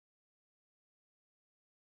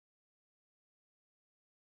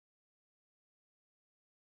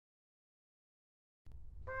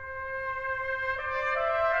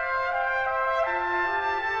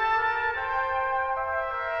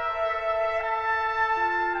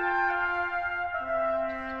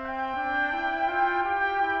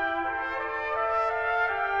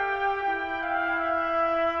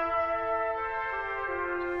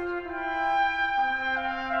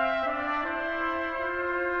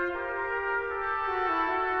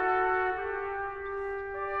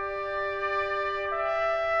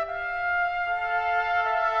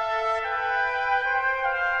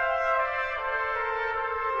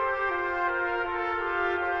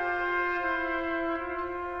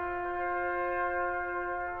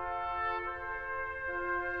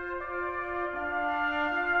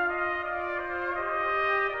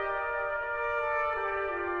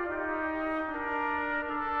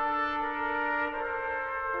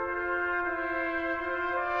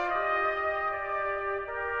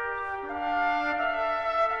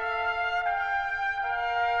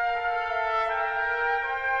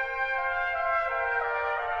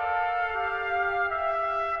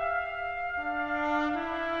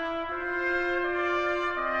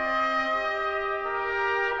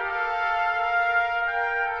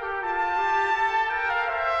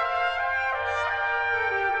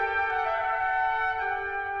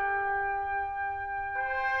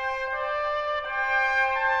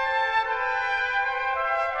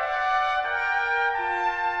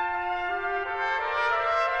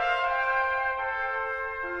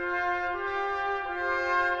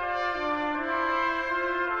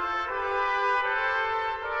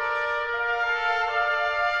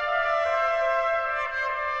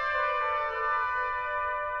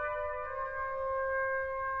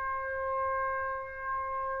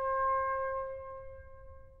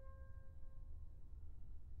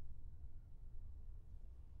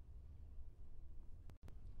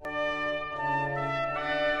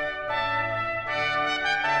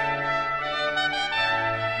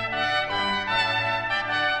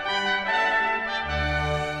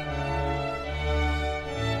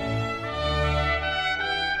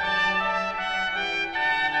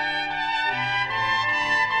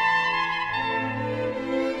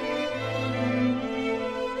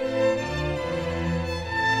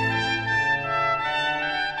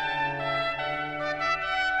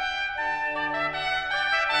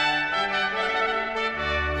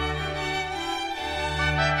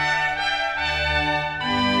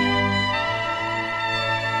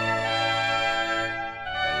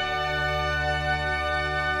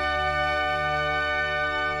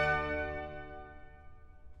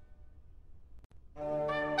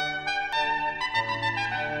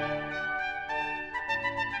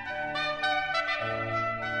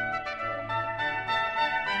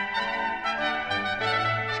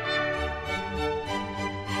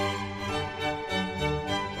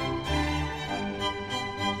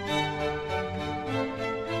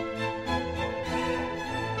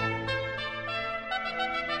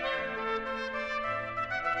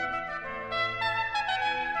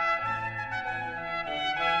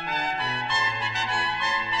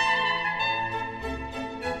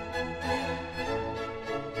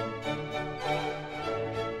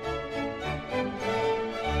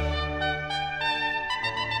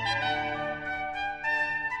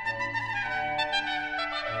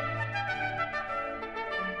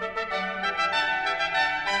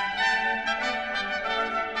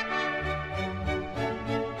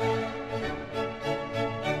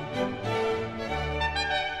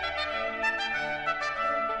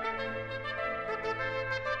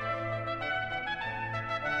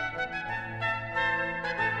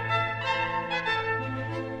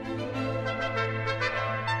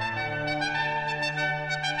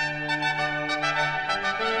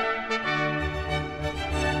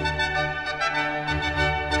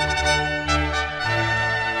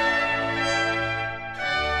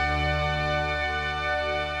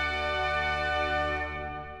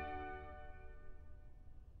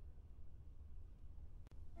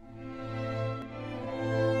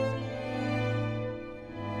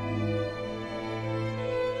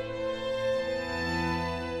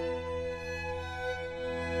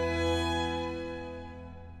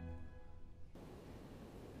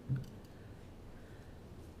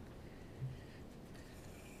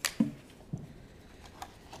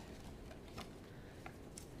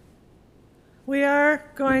We are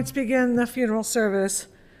going to begin the funeral service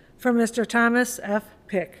for Mr. Thomas F.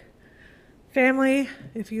 Pick. Family,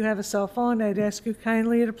 if you have a cell phone, I'd ask you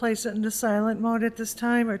kindly to place it into silent mode at this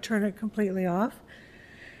time or turn it completely off.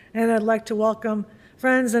 And I'd like to welcome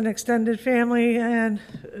friends and extended family and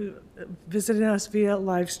visiting us via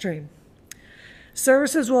live stream.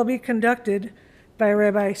 Services will be conducted by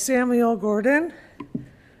Rabbi Samuel Gordon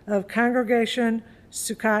of Congregation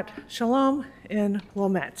Sukkot Shalom in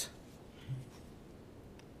Wilmette.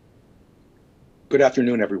 Good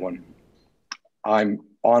afternoon, everyone. I'm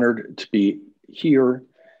honored to be here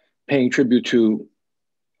paying tribute to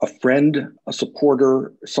a friend, a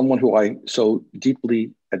supporter, someone who I so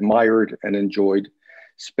deeply admired and enjoyed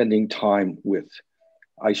spending time with.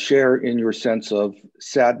 I share in your sense of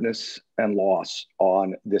sadness and loss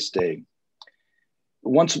on this day.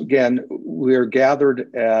 Once again, we're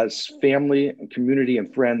gathered as family and community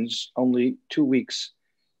and friends only 2 weeks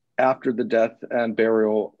after the death and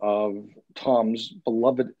burial of Tom's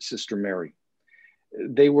beloved sister Mary.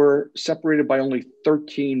 They were separated by only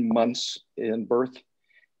 13 months in birth,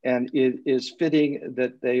 and it is fitting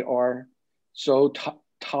that they are so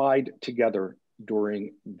tied together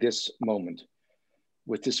during this moment.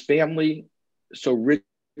 With this family so rich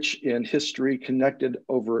in history, connected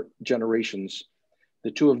over generations,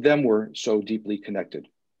 the two of them were so deeply connected.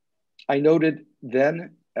 I noted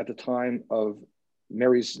then at the time of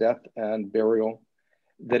Mary's death and burial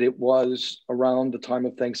that it was around the time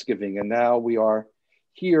of Thanksgiving, and now we are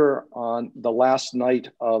here on the last night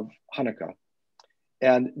of Hanukkah.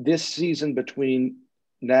 And this season between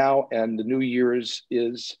now and the New Year's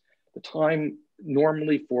is the time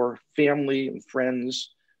normally for family and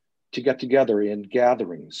friends to get together in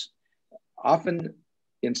gatherings, often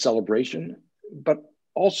in celebration, but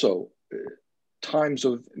also times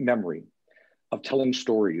of memory, of telling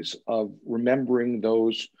stories, of remembering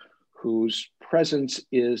those whose presence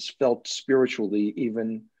is felt spiritually,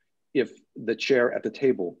 even if the chair at the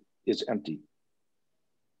table is empty.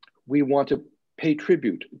 We want to pay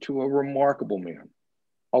tribute to a remarkable man,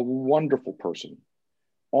 a wonderful person,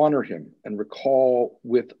 honor him and recall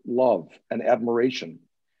with love and admiration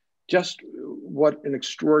just what an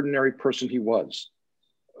extraordinary person he was.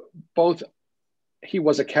 Both he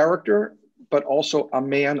was a character, but also a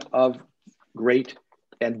man of great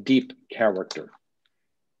and deep character,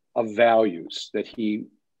 of values that he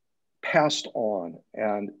passed on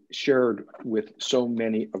and shared with so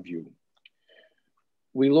many of you.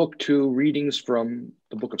 We look to readings from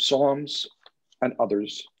the book of Psalms and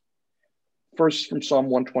others. First from Psalm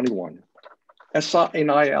 121. Esa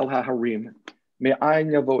enai el haharim,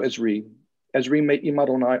 me'ayin yavo Ezri, Ezri me'im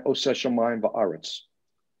Adonai oseh shamayim va'aretz.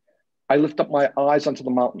 I lift up my eyes unto the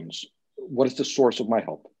mountains. What is the source of my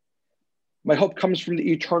help? My help comes from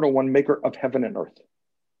the eternal one, maker of heaven and earth.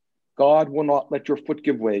 God will not let your foot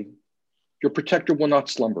give way. Your protector will not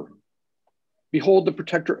slumber. Behold, the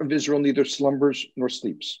protector of Israel neither slumbers nor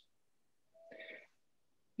sleeps.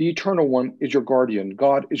 The eternal one is your guardian.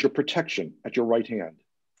 God is your protection at your right hand.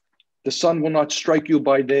 The sun will not strike you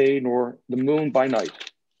by day, nor the moon by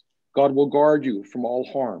night. God will guard you from all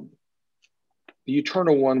harm. The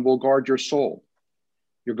eternal one will guard your soul.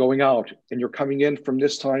 You're going out and you're coming in from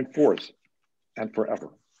this time forth and forever.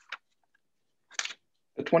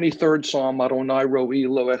 The 23rd Psalm, Adonai roi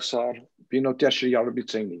lo esar, b'notesha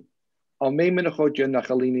yarabitzeni.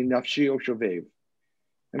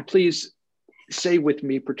 And please say with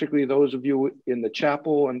me, particularly those of you in the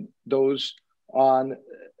chapel and those on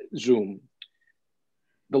Zoom,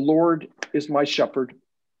 the Lord is my shepherd,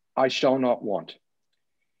 I shall not want.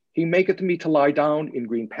 He maketh me to lie down in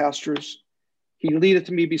green pastures. He leadeth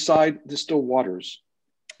me beside the still waters.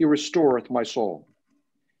 He restoreth my soul.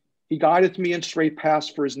 He guideth me in straight paths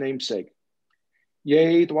for his name's sake.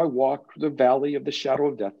 Yea, though I walk through the valley of the shadow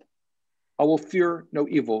of death, I will fear no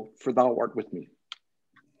evil, for thou art with me.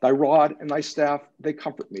 Thy rod and thy staff, they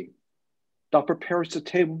comfort me. Thou preparest a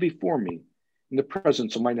table before me in the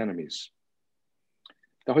presence of mine enemies.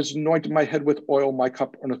 Thou hast anointed my head with oil, my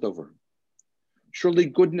cup runneth over. Surely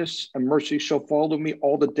goodness and mercy shall follow me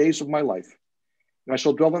all the days of my life, and I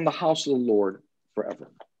shall dwell in the house of the Lord forever.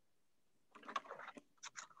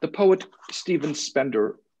 The poet Stephen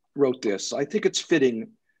Spender wrote this. I think it's fitting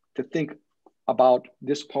to think about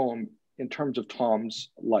this poem in terms of Tom's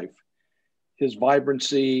life, his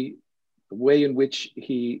vibrancy, the way in which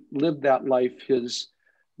he lived that life, his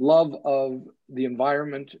love of the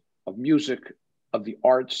environment, of music, of the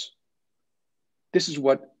arts. This is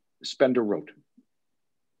what Spender wrote.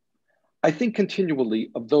 I think continually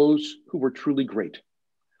of those who were truly great,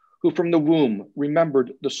 who from the womb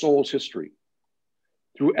remembered the soul's history.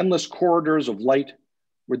 Through endless corridors of light,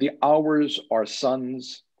 where the hours are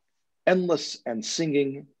suns, endless and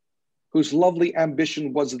singing, whose lovely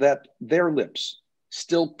ambition was that their lips,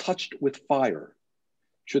 still touched with fire,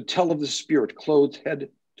 should tell of the spirit clothed head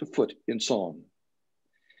to foot in song,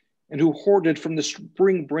 and who hoarded from the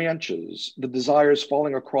spring branches the desires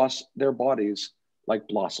falling across their bodies like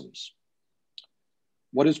blossoms.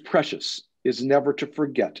 What is precious is never to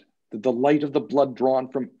forget the delight of the blood drawn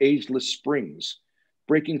from ageless springs,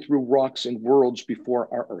 breaking through rocks and worlds before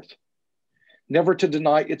our earth. Never to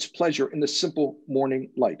deny its pleasure in the simple morning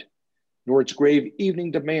light, nor its grave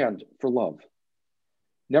evening demand for love.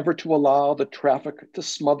 Never to allow the traffic to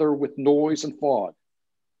smother with noise and fog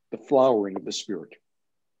the flowering of the spirit.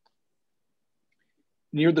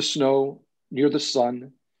 Near the snow, near the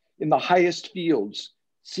sun, in the highest fields,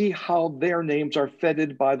 see how their names are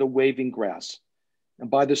feted by the waving grass and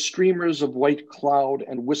by the streamers of white cloud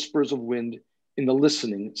and whispers of wind in the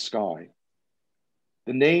listening sky.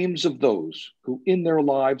 The names of those who in their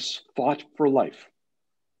lives fought for life,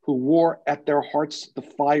 who wore at their hearts the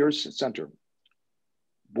fire's center.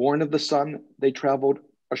 Born of the sun, they traveled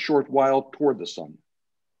a short while toward the sun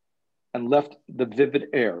and left the vivid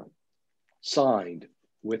air signed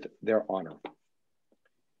with their honor.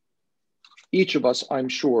 Each of us, I'm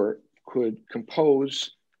sure, could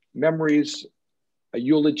compose memories, a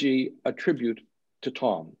eulogy, a tribute to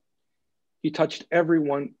Tom. He touched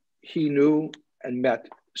everyone he knew and met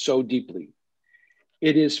so deeply.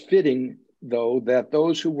 It is fitting, though, that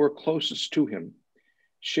those who were closest to him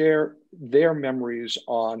share their memories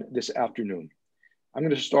on this afternoon. I'm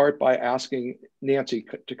going to start by asking Nancy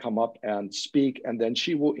to come up and speak, and then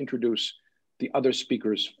she will introduce the other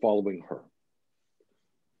speakers following her.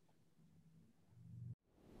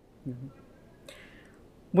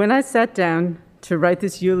 When I sat down to write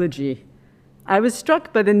this eulogy, I was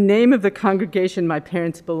struck by the name of the congregation my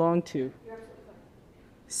parents belonged to,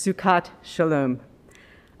 Sukkot Shalom.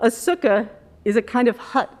 A sukkah is a kind of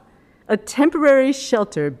hut, a temporary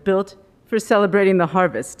shelter built for celebrating the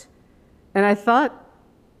harvest. And I thought,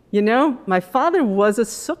 you know, my father was a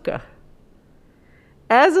sukkah.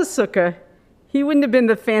 As a sukkah, he wouldn't have been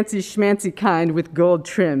the fancy schmancy kind with gold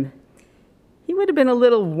trim. He would have been a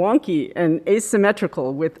little wonky and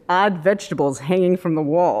asymmetrical with odd vegetables hanging from the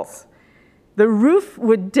walls. The roof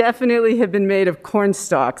would definitely have been made of corn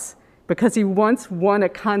stalks because he once won a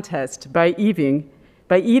contest by eating,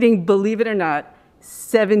 believe it or not,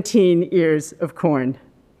 17 ears of corn.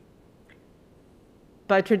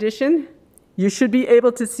 By tradition, you should be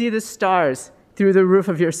able to see the stars through the roof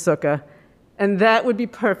of your sukkah, and that would be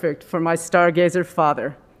perfect for my stargazer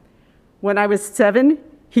father. When I was 7,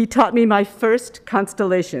 he taught me my first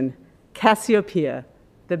constellation, Cassiopeia,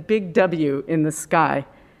 the big W in the sky.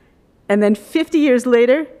 And then 50 years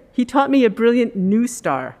later, he taught me a brilliant new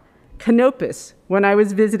star, Canopus, when I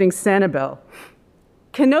was visiting Sanibel.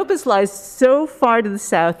 Canopus lies so far to the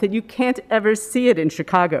south that you can't ever see it in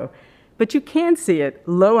Chicago, but you can see it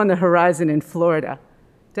low on the horizon in Florida.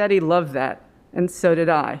 Daddy loved that, and so did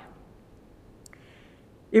I.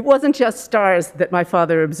 It wasn't just stars that my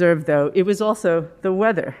father observed, though. It was also the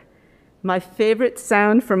weather. My favorite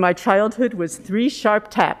sound from my childhood was 3 sharp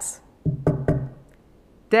taps.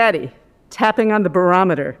 Daddy tapping on the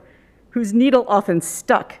barometer, whose needle often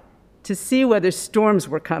stuck to see whether storms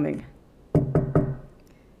were coming.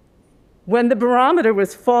 When the barometer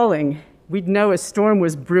was falling, we'd know a storm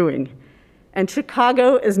was brewing. And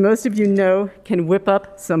Chicago, as most of you know, can whip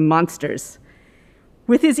up some monsters.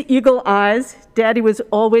 With his eagle eyes, Daddy was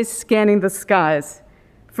always scanning the skies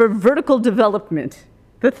for vertical development,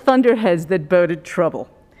 the thunderheads that boded trouble.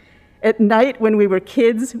 At night, when we were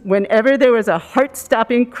kids, whenever there was a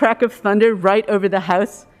heart-stopping crack of thunder right over the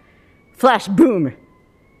house, flash, boom.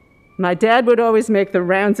 My dad would always make the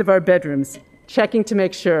rounds of our bedrooms, checking to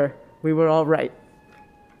make sure we were all right.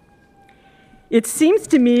 It seems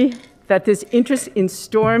to me that this interest in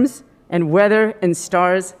storms and weather and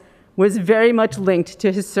stars was very much linked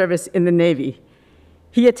to his service in the Navy.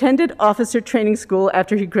 He attended officer training school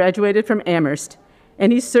after he graduated from Amherst,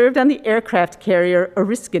 and he served on the aircraft carrier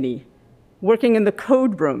Oriskany, working in the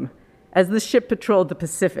code room as the ship patrolled the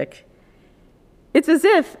Pacific. It's as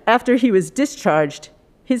if, after he was discharged,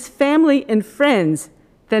 his family and friends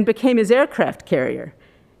then became his aircraft carrier,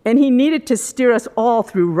 and he needed to steer us all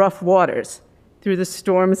through rough waters, through the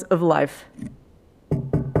storms of life.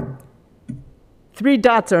 3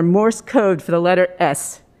 dots are Morse code for the letter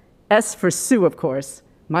S. S for Sue, of course,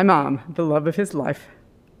 my mom, the love of his life.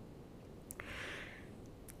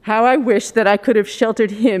 How I wish that I could have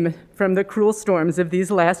sheltered him from the cruel storms of these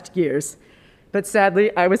last years, but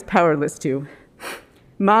sadly, I was powerless to.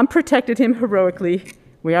 Mom protected him heroically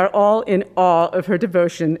We are all in awe of her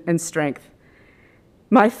devotion and strength.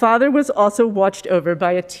 My father was also watched over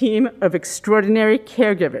by a team of extraordinary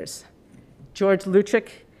caregivers: George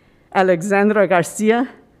Luchik, Alexandra Garcia,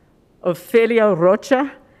 Ofelia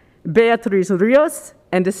Rocha, Beatriz Rios,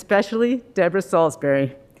 and especially Deborah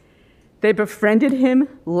Salisbury. They befriended him,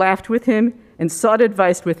 laughed with him, and sought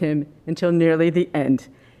advice with him until nearly the end.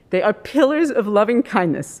 They are pillars of loving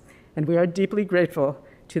kindness, and we are deeply grateful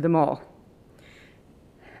to them all.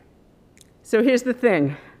 So here's the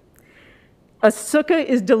thing. A sukkah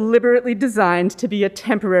is deliberately designed to be a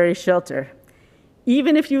temporary shelter.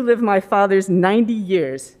 Even if you live my father's 90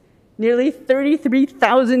 years, nearly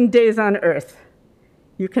 33,000 days on earth,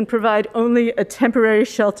 you can provide only a temporary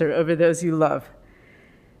shelter over those you love.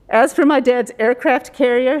 As for my dad's aircraft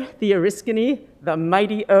carrier, the Oriskany, the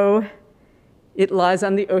mighty O, it lies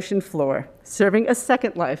on the ocean floor, serving a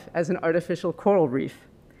second life as an artificial coral reef.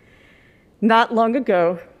 Not long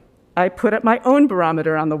ago, I put up my own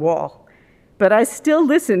barometer on the wall, but I still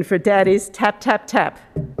listen for Daddy's tap, tap, tap,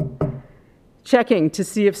 checking to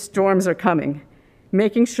see if storms are coming,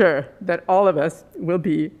 making sure that all of us will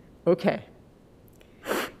be okay.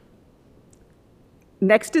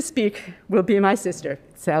 Next to speak will be my sister,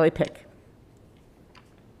 Sally Pick.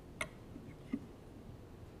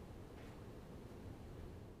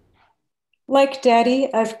 Like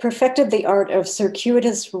Daddy, I've perfected the art of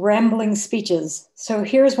circuitous, rambling speeches, so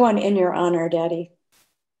here's one in your honor, Daddy.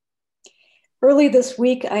 Early this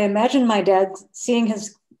week, I imagined my dad seeing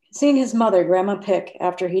his mother, Grandma Pick,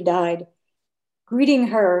 after he died, greeting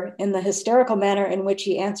her in the hysterical manner in which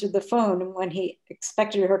he answered the phone when he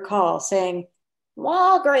expected her call, saying,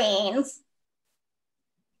 "Walgreens."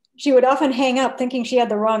 She would often hang up thinking she had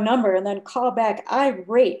the wrong number and then call back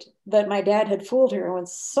irate that my dad had fooled her and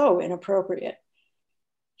was so inappropriate.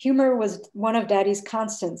 Humor was one of Daddy's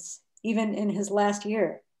constants, even in his last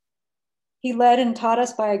year. He led and taught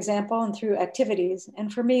us by example and through activities,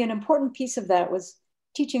 and for me, an important piece of that was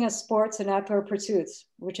teaching us sports and outdoor pursuits,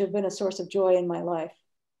 which have been a source of joy in my life.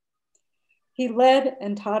 He led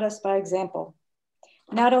and taught us by example.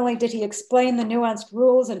 Not only did he explain the nuanced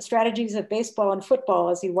rules and strategies of baseball and football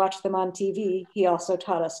as he watched them on TV, he also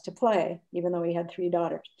taught us to play, even though he had 3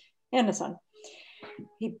 daughters and a son.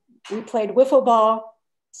 We played wiffle ball,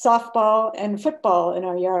 softball, and football in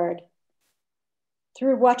our yard.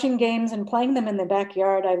 Through watching games and playing them in the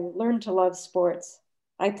backyard, I learned to love sports.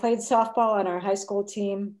 I played softball on our high school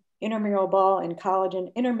team, intramural ball in college,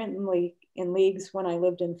 and intermittently in leagues when I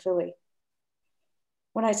lived in Philly.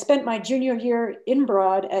 When I spent my junior year in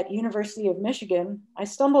Broad at University of Michigan, I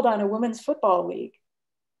stumbled on a women's football league.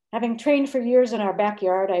 Having trained for years in our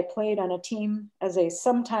backyard, I played on a team as a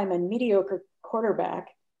sometime and mediocre quarterback,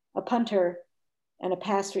 a punter, and a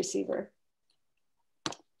pass receiver.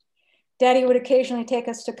 Daddy would occasionally take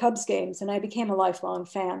us to Cubs games, and I became a lifelong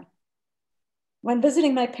fan. When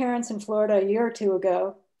visiting my parents in Florida a year or 2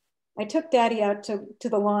 ago, I took Daddy out to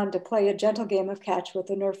the lawn to play a gentle game of catch with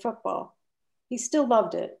a Nerf football. He still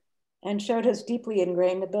loved it and showed his deeply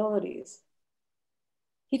ingrained abilities.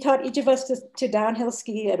 He taught each of us to downhill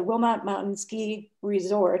ski at Wilmot Mountain Ski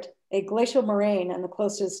Resort, a glacial moraine on the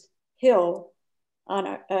closest hill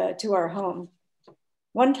to our home.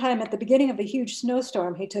 One time at the beginning of a huge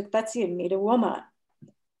snowstorm, he took Betsy and me to Wilmot.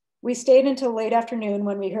 We stayed until late afternoon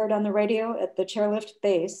when we heard on the radio at the chairlift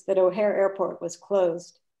base that O'Hare Airport was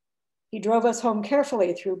closed. He drove us home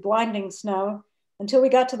carefully through blinding snow until we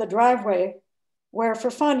got to the driveway, where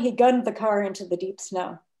for fun, he gunned the car into the deep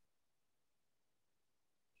snow.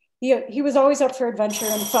 He was always up for adventure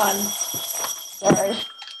and fun. Sorry.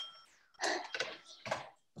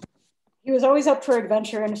 He was always up for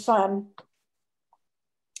adventure and fun.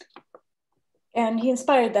 And he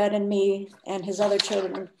inspired that in me and his other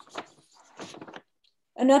children.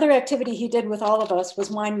 Another activity he did with all of us was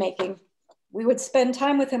winemaking. We would spend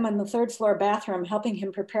time with him in the 3rd floor bathroom, helping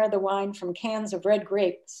him prepare the wine from cans of red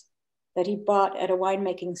grapes that he bought at a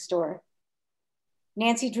winemaking store.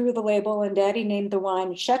 Nancy drew the label and Daddy named the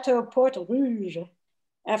wine Chateau Port Rouge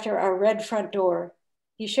after our red front door.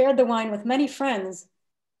 He shared the wine with many friends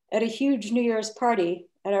at a huge New Year's party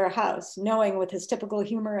at our house, knowing with his typical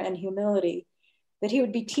humor and humility that he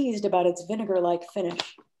would be teased about its vinegar-like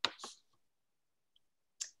finish.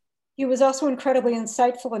 He was also incredibly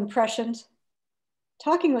insightful and prescient,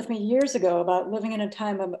 talking with me years ago about living in a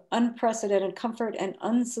time of unprecedented comfort and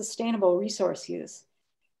unsustainable resource use.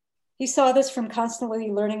 He saw this from constantly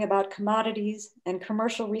learning about commodities and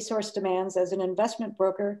commercial resource demands as an investment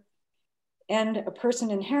broker and a person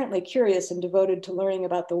inherently curious and devoted to learning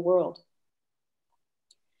about the world.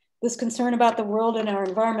 This concern about the world and our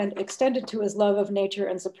environment extended to his love of nature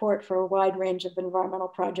and support for a wide range of environmental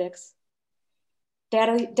projects.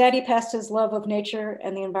 Daddy passed his love of nature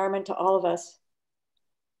and the environment to all of us.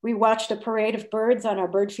 We watched a parade of birds on our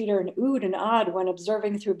bird feeder and oohed and awed when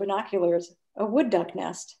observing through binoculars a wood duck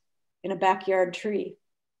nest in a backyard tree.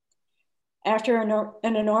 After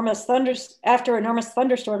enormous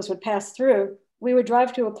thunderstorms would pass through, we would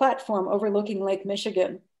drive to a platform overlooking Lake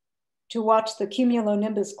Michigan to watch the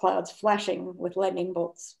cumulonimbus clouds flashing with lightning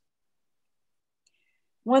bolts.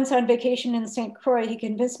 Once on vacation in St. Croix, he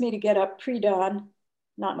convinced me to get up pre-dawn,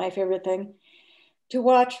 not my favorite thing, to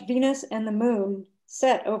watch Venus and the moon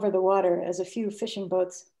set over the water as a few fishing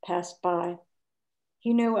boats passed by.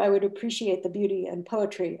 He knew I would appreciate the beauty and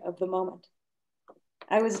poetry of the moment.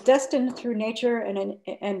 I was destined through nature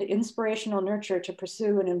and inspirational nurture to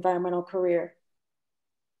pursue an environmental career.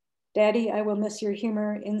 Daddy, I will miss your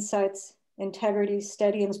humor, insights, integrity,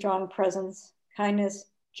 steady and strong presence, kindness,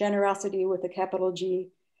 generosity with a capital G,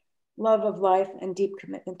 love of life, and deep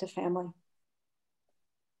commitment to family.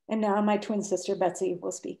 And now my twin sister, Betsy,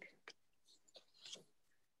 will speak.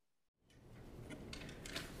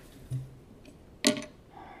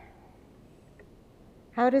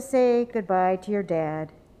 How to say goodbye to your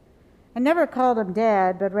dad. I never called him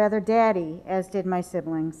Dad, but rather Daddy, as did my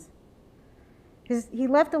siblings. He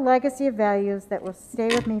left a legacy of values that will stay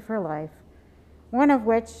with me for life, one of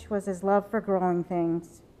which was his love for growing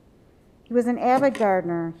things. He was an avid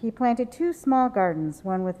gardener. He planted 2 small gardens,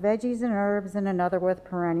 one with veggies and herbs and another with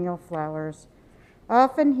perennial flowers.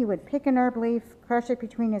 Often he would pick an herb leaf, crush it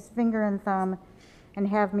between his finger and thumb, and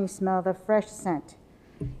have me smell the fresh scent.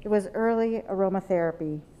 It was early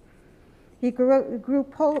aromatherapy. He grew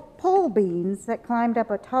pole beans that climbed up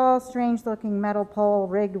a tall, strange-looking metal pole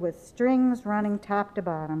rigged with strings running top to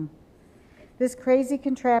bottom. This crazy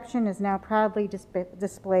contraption is now proudly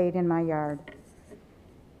displayed in my yard.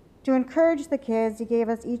 To encourage the kids, he gave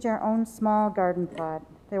us each our own small garden plot.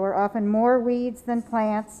 There were often more weeds than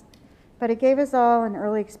plants, but it gave us all an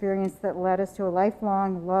early experience that led us to a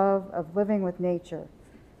lifelong love of living with nature.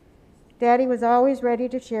 Daddy was always ready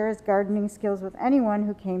to share his gardening skills with anyone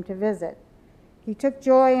who came to visit. He took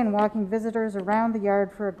joy in walking visitors around the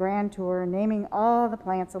yard for a grand tour, naming all the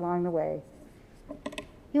plants along the way.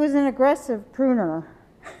 He was an aggressive pruner.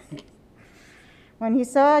 When he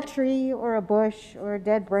saw a tree or a bush or a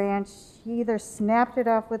dead branch, he either snapped it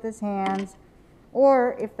off with his hands,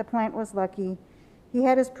 or if the plant was lucky, he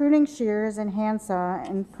had his pruning shears and handsaw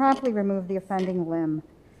and promptly removed the offending limb.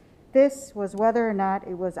 This was whether or not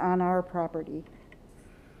it was on our property.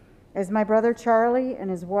 As my brother Charlie and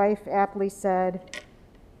his wife aptly said,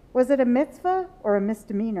 was it a mitzvah or a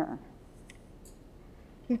misdemeanor?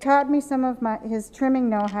 He taught me some of his trimming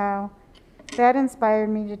know-how. That inspired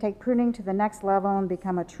me to take pruning to the next level and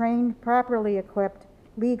become a trained, properly equipped,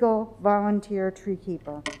 legal, volunteer tree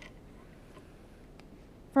keeper.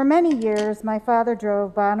 For many years, my father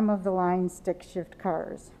drove bottom-of-the-line stick-shift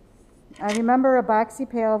cars. I remember a boxy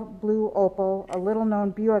pale blue Opel, a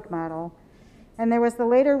little-known Buick model, and there was the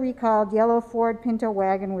later recalled yellow Ford Pinto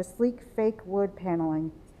wagon with sleek fake wood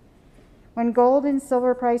paneling. When gold and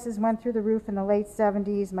silver prices went through the roof in the late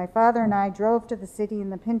 70s, my father and I drove to the city in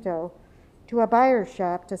the Pinto to a buyer's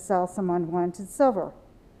shop to sell some unwanted silver.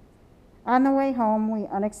 On the way home, we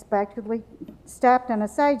unexpectedly stopped on a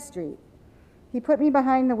side street. He put me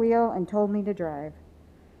behind the wheel and told me to drive.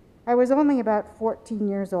 I was only about 14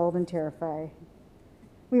 years old and terrified.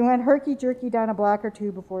 We went herky-jerky down a block or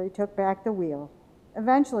 2 before he took back the wheel.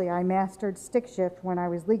 Eventually, I mastered stick shift when I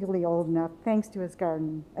was legally old enough, thanks to his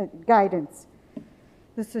guidance.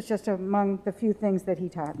 This was just among the few things that he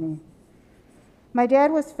taught me. My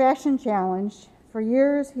dad was fashion challenged. For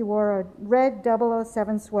years, he wore a red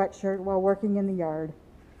 007 sweatshirt while working in the yard.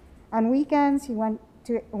 On weekends, he went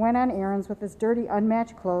on errands with his dirty,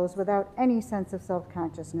 unmatched clothes without any sense of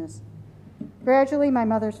self-consciousness. Gradually, my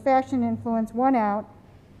mother's fashion influence won out,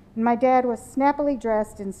 and my dad was snappily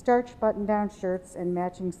dressed in starched button-down shirts and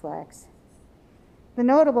matching slacks. The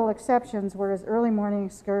notable exceptions were his early morning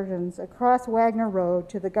excursions across Wagner Road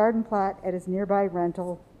to the garden plot at his nearby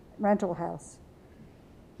rental house.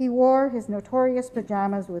 He wore his notorious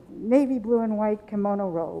pajamas with navy blue and white kimono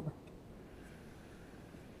robe.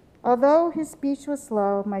 Although his speech was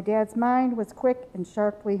slow, my dad's mind was quick and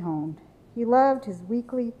sharply honed. He loved his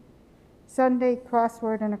weekly Sunday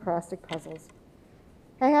crossword and acrostic puzzles.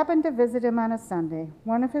 I happened to visit him on a Sunday.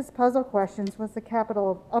 One of his puzzle questions was the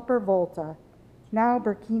capital of Upper Volta, now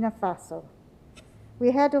Burkina Faso.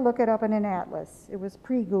 We had to look it up in an atlas. It was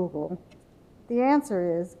pre-Google. The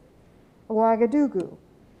answer is Ouagadougou,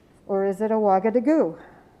 or is it Ouagadougou?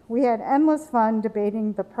 We had endless fun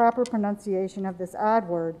debating the proper pronunciation of this odd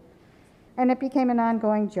word, and it became an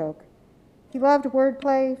ongoing joke. He loved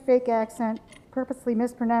wordplay, fake accent, purposely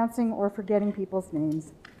mispronouncing or forgetting people's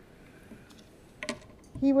names.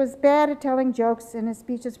 He was bad at telling jokes, and his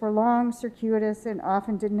speeches were long, circuitous, and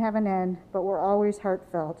often didn't have an end, but were always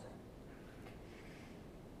heartfelt.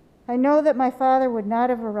 I know that my father would not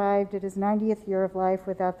have arrived at his 90th year of life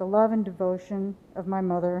without the love and devotion of my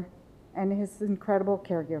mother and his incredible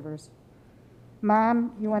caregivers.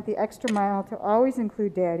 Mom, you went the extra mile to always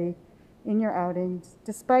include Daddy in your outings,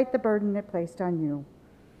 despite the burden it placed on you.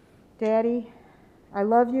 Daddy, I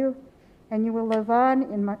love you, and you will live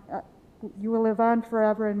on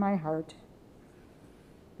forever in my heart.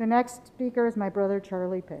 The next speaker is my brother,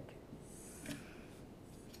 Charlie Pick.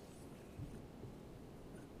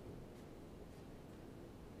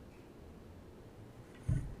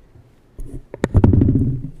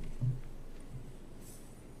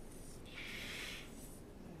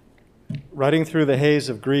 Riding through the haze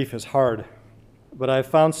of grief is hard, but I have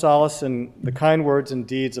found solace in the kind words and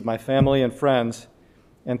deeds of my family and friends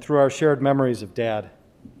and through our shared memories of Dad.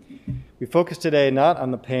 We focus today not on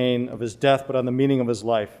the pain of his death, but on the meaning of his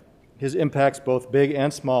life, his impacts both big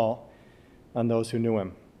and small on those who knew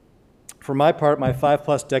him. For my part, my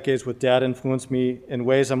 5+ decades with Dad influenced me in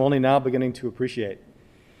ways I'm only now beginning to appreciate.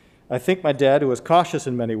 I think my dad, who was cautious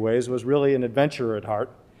in many ways, was really an adventurer at heart.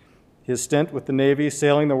 His stint with the Navy,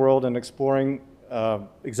 sailing the world and exploring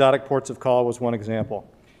exotic ports of call was one example.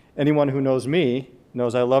 Anyone who knows me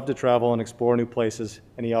knows I love to travel and explore new places,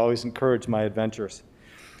 and he always encouraged my adventures.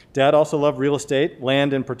 Dad also loved real estate,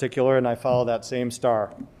 land in particular, and I follow that same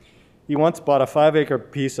star. He once bought a 5-acre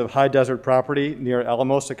piece of high desert property near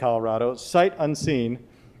Alamosa, Colorado, sight unseen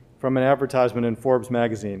from an advertisement in Forbes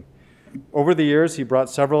magazine. Over the years, he brought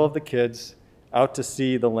several of the kids out to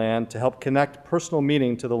see the land to help connect personal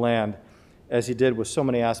meaning to the land, as he did with so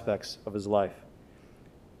many aspects of his life.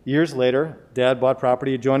 Years later, Dad bought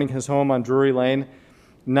property adjoining his home on Drury Lane,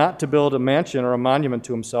 not to build a mansion or a monument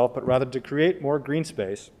to himself, but rather to create more green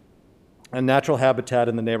space and natural habitat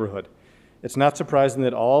in the neighborhood. It's not surprising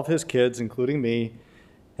that all of his kids, including me,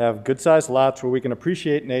 have good-sized lots where we can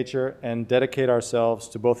appreciate nature and dedicate ourselves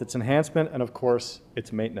to both its enhancement and, of course,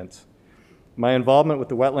 its maintenance. My involvement with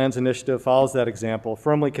the Wetlands Initiative follows that example,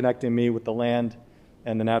 firmly connecting me with the land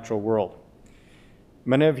and the natural world.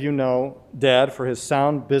 Many of you know Dad for his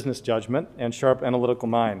sound business judgment and sharp analytical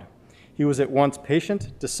mind. He was at once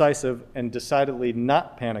patient, decisive, and decidedly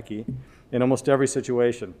not panicky in almost every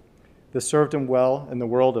situation. This served him well in the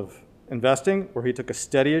world of investing, where he took a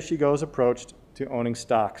steady-as-she-goes approach to owning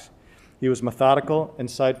stocks. He was methodical,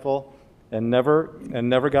 insightful, and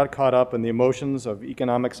never got caught up in the emotions of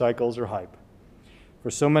economic cycles or hype. For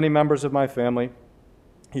so many members of my family,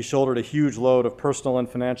 he shouldered a huge load of personal and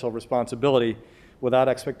financial responsibility without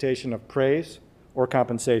expectation of praise or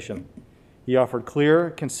compensation. He offered clear,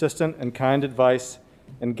 consistent, and kind advice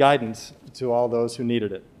and guidance to all those who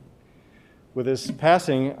needed it. With his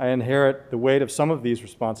passing, I inherit the weight of some of these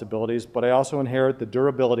responsibilities, but I also inherit the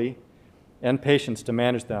durability and patience to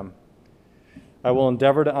manage them. I will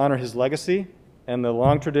endeavor to honor his legacy and the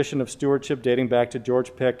long tradition of stewardship dating back to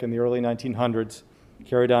George Pick in the early 1900s,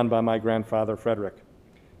 carried on by my grandfather, Frederick.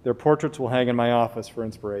 Their portraits will hang in my office for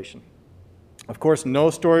inspiration. Of course, no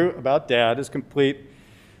story about Dad is complete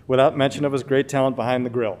without mention of his great talent behind the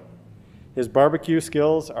grill. His barbecue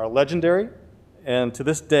skills are legendary, and to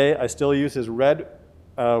this day, I still use his red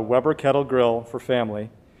Weber kettle grill for family,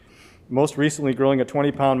 most recently grilling a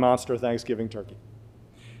 20-pound monster Thanksgiving turkey.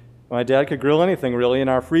 My dad could grill anything, really, and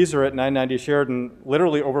our freezer at 990 Sheridan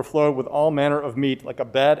literally overflowed with all manner of meat, like a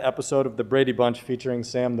bad episode of The Brady Bunch featuring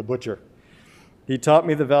Sam the Butcher. He taught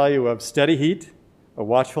me the value of steady heat, a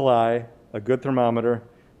watchful eye, a good thermometer,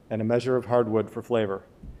 and a measure of hardwood for flavor.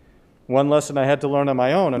 One lesson I had to learn on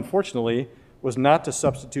my own, unfortunately, was not to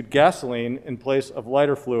substitute gasoline in place of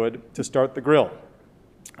lighter fluid to start the grill.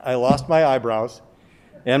 I lost my eyebrows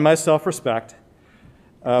and my self-respect,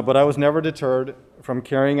 but I was never deterred from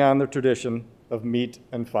carrying on the tradition of meat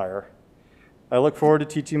and fire. I look forward to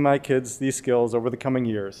teaching my kids these skills over the coming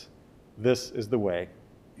years. This is the way.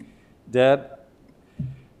 Dad,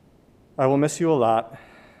 I will miss you a lot.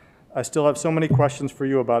 I still have so many questions for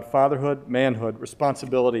you about fatherhood, manhood,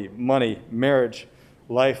 responsibility, money, marriage,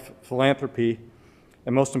 life, philanthropy,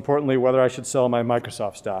 and most importantly, whether I should sell my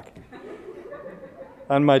Microsoft stock.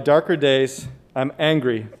 On my darker days, I'm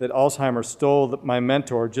angry that Alzheimer's stole my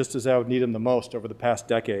mentor just as I would need him the most over the past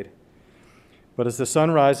decade. But as the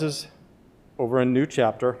sun rises over a new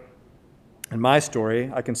chapter in my story,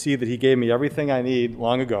 I can see that he gave me everything I need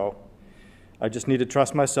long ago. I just need to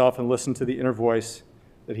trust myself and listen to the inner voice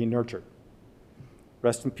that he nurtured.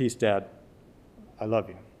 Rest in peace, Dad. I love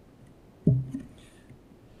you.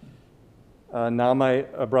 Now my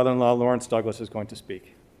brother-in-law, Lawrence Douglas, is going to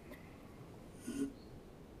speak.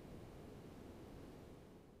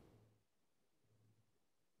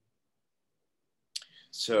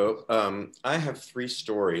 So I have three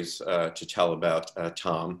stories to tell about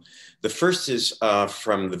Tom. The first is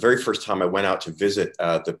from the very first time I went out to visit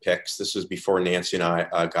the Picks. This was before Nancy and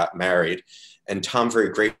I got married. And Tom very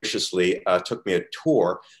graciously took me a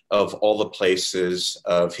tour of all the places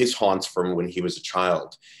of his haunts from when he was a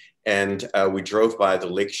child. And we drove by the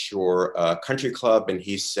Lakeshore Country Club, and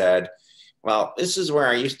he said, well, this is where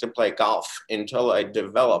I used to play golf until I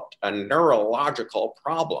developed a neurological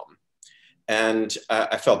problem. And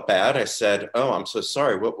I felt bad. I said, oh, I'm so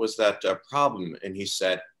sorry. What was that problem? And he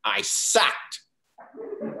said, I sucked.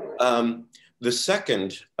 The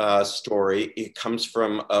second story, it comes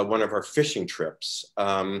from one of our fishing trips.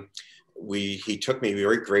 He took me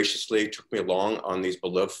very graciously, took me along on these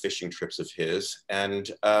beloved fishing trips of his.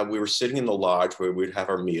 And we were sitting in the lodge where we'd have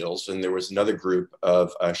our meals. And there was another group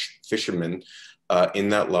of fishermen in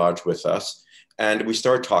that lodge with us. And we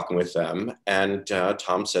started talking with them, and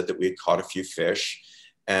Tom said that we had caught a few fish,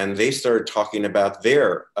 and they started talking about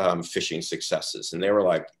their fishing successes. And they were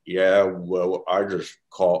like, yeah, well, I just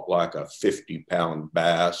caught like a 50-pound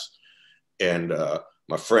bass, and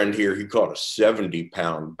my friend here, he caught a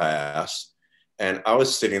 70-pound bass. And I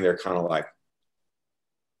was sitting there kind of like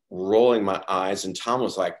rolling my eyes, and Tom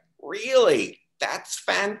was like, really? That's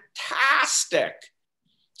fantastic.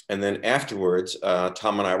 And then afterwards,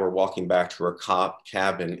 Tom and I were walking back to our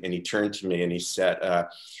cabin, and he turned to me and he said,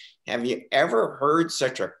 have you ever heard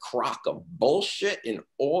such a crock of bullshit in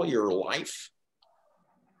all your life?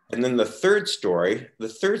 And then the third story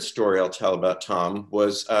I'll tell about Tom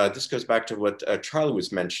was, this goes back to what Charlie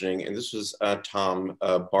was mentioning, and this was Tom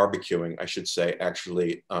barbecuing, I should say,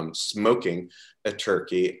 actually smoking a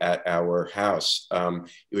turkey at our house.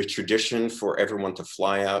 It was tradition for everyone to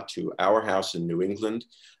fly out to our house in New England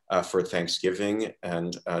for Thanksgiving,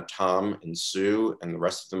 and Tom and Sue and the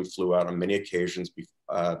rest of them flew out on many occasions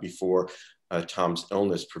before Tom's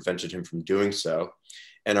illness prevented him from doing so.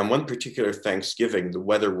 And on one particular Thanksgiving, the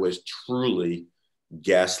weather was truly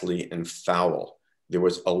ghastly and foul. There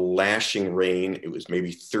was a lashing rain. It was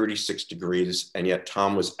maybe 36 degrees. And yet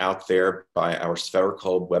Tom was out there by our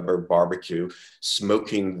spherical Weber barbecue,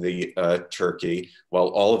 smoking the turkey, while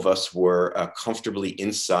all of us were comfortably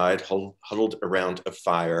inside, huddled around a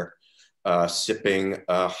fire, sipping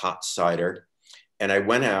hot cider. And I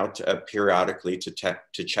went out periodically to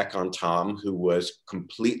check on Tom, who was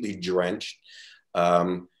completely drenched,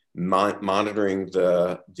 monitoring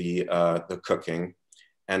the cooking.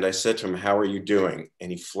 And I said to him, how are you doing? And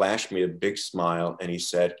he flashed me a big smile and he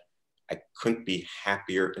said, I couldn't be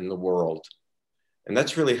happier in the world. And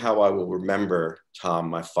that's really how I will remember Tom,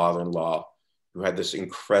 my father-in-law, who had this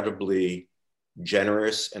incredibly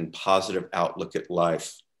generous and positive outlook at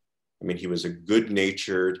life. I mean, he was a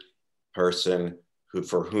good-natured person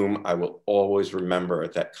for whom I will always remember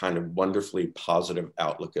that kind of wonderfully positive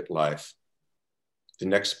outlook at life. The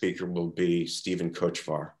next speaker will be Stephen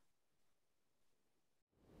Kochvar.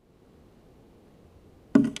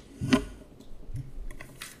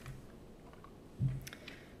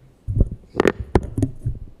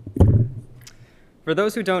 For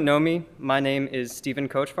those who don't know me, my name is Stephen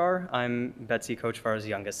Kochvar. I'm Betsy Kochvar's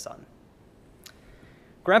youngest son.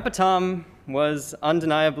 Grandpa Tom was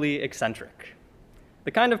undeniably eccentric,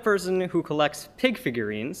 the kind of person who collects pig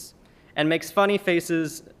figurines and makes funny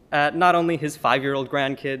faces at not only his 5-year-old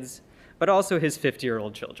grandkids, but also his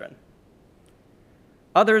 50-year-old children.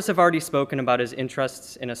 Others have already spoken about his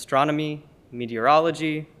interests in astronomy,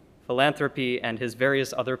 meteorology, philanthropy, and his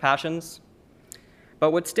various other passions.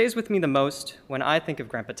 But what stays with me the most when I think of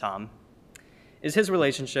Grandpa Tom is his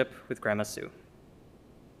relationship with Grandma Sue.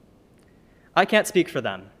 I can't speak for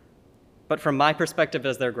them, but from my perspective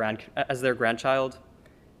as their grandchild,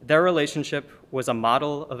 their relationship was a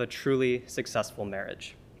model of a truly successful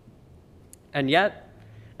marriage. And yet,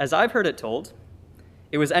 as I've heard it told,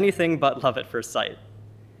 it was anything but love at first sight.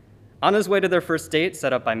 On his way to their first date,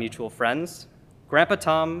 set up by mutual friends, Grandpa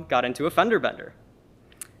Tom got into a fender bender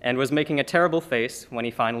and was making a terrible face when he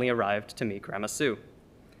finally arrived to meet Grandma Sue.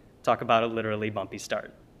 Talk about a literally bumpy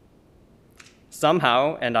start.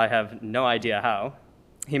 Somehow, and I have no idea how,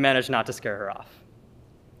 he managed not to scare her off.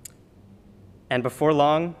 And before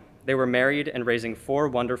long, they were married and raising 4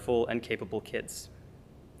 wonderful and capable kids.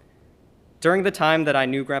 During the time that I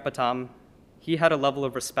knew Grandpa Tom, he had a level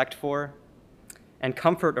of respect for and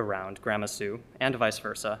comfort around Grandma Sue, and vice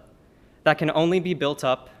versa, that can only be built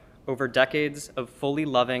up over decades of fully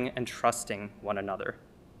loving and trusting one another.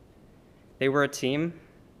 They were a team,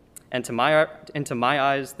 and to my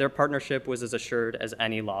eyes, their partnership was as assured as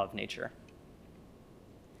any law of nature.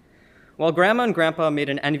 While Grandma and Grandpa made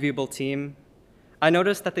an enviable team, I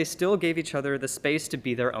noticed that they still gave each other the space to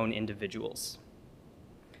be their own individuals.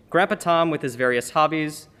 Grandpa Tom, with his various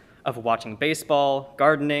hobbies of watching baseball,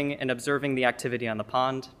 gardening, and observing the activity on the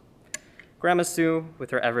pond. Grandma Sue,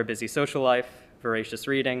 with her ever-busy social life, voracious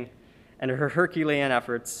reading, and her Herculean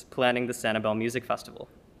efforts planning the Sanibel Music Festival.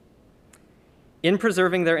 In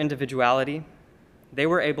preserving their individuality, they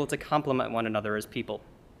were able to complement one another as people.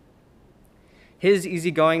 His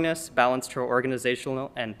easygoingness balanced her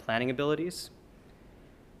organizational and planning abilities.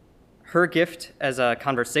 Her gift as a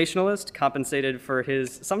conversationalist compensated for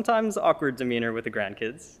his sometimes awkward demeanor with the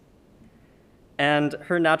grandkids. And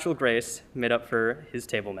her natural grace made up for his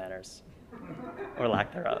table manners, or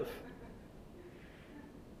lack thereof.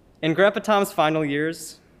 In Grandpa Tom's final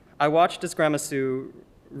years, I watched as Grandma Sue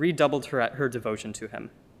redoubled her devotion to him.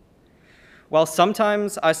 While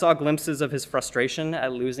sometimes I saw glimpses of his frustration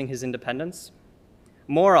at losing his independence,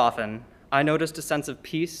 more often I noticed a sense of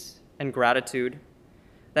peace and gratitude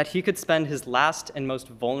that he could spend his last and most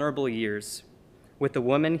vulnerable years with the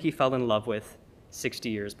woman he fell in love with 60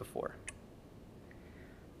 years before.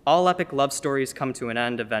 All epic love stories come to an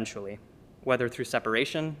end eventually, whether through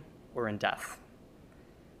separation or in death.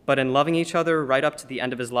 But in loving each other right up to the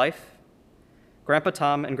end of his life, Grandpa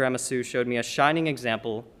Tom and Grandma Sue showed me a shining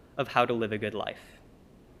example of how to live a good life.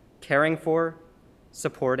 Caring for,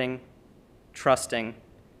 supporting, trusting,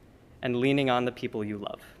 and leaning on the people you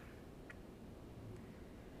love.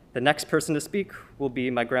 The next person to speak will be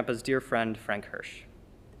my grandpa's dear friend, Frank Hirsch.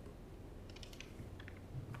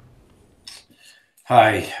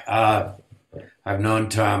 Hi, I've known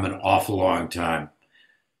Tom an awful long time,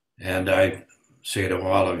 and I say to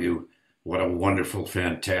all of you, what a wonderful,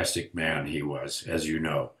 fantastic man he was, as you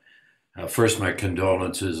know. First, my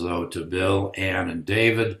condolences, though, to Bill, Ann, and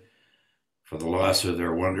David for the loss of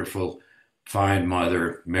their wonderful, fine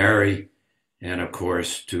mother, Mary, and, of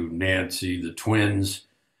course, to Nancy, the twins,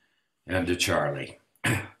 and to Charlie.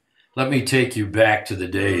 Let me take you back to the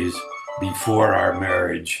days before our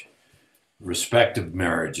marriage, respective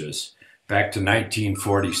marriages, back to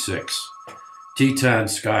 1946, Teton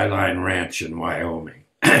Skyline Ranch in Wyoming.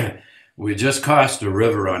 We just crossed a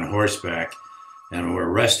river on horseback and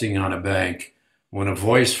were resting on a bank when a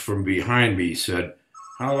voice from behind me said,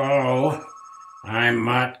 "Hello, I'm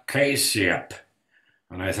Mott Caseyap."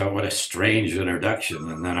 And I thought, what a strange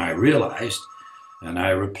introduction. And then I realized, and I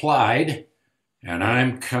replied, "And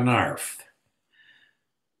I'm Knarf."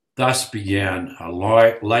 Thus began a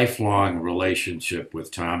lifelong relationship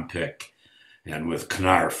with Tom Pick and with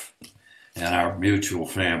Knarf and our mutual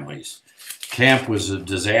families. Camp was a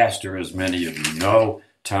disaster, as many of you know.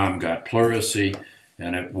 Tom got pleurisy,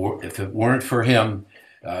 and if it weren't for him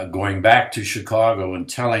going back to Chicago and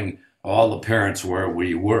telling all the parents where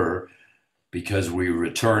we were, because we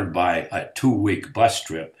returned by a 2-week bus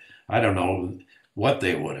trip, I don't know what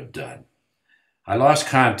they would have done. I lost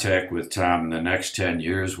contact with Tom in the next 10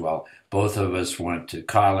 years while both of us went to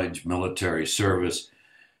college, military service,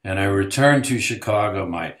 and I returned to Chicago,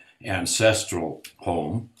 my ancestral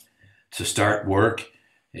home, to start work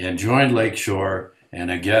and joined Lakeshore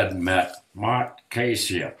and again met Mott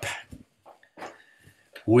Caseyap.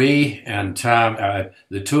 We and Tom,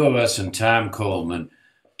 the two of us and Tom Coleman,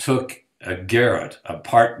 took a garret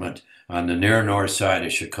apartment on the near north side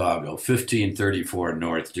of Chicago, 1534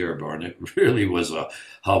 North Dearborn. It really was a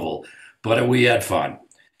hovel, but we had fun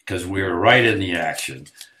because we were right in the action.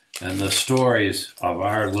 And the stories of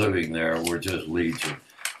our living there were just legion.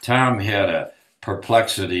 Tom had a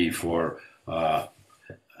perplexity for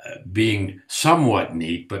being somewhat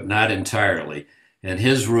neat, but not entirely. In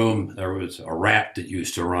his room, there was a rat that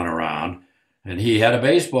used to run around, and he had a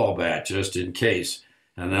baseball bat just in case.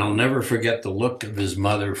 And I'll never forget the look of his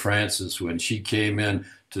mother, Frances, when she came in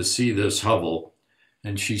to see this hovel,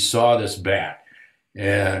 and she saw this bat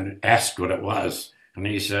and asked what it was. And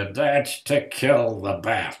he said, "That's to kill the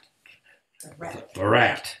bat." The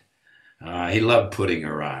rat. He loved putting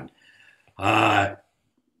her on.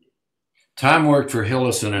 Tom worked for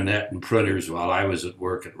Hillis and Annette and Printers while I was at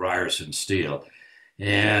work at Ryerson Steel.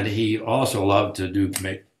 And he also loved to do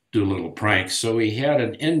little pranks. So he had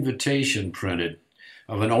an invitation printed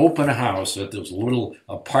of an open house at this little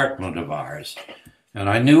apartment of ours. And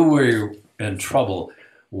I knew we were in trouble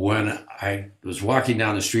when I was walking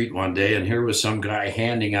down the street one day and here was some guy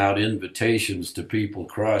handing out invitations to people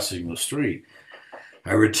crossing the street.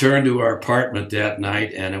 I returned to our apartment that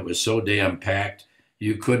night and it was so damn packed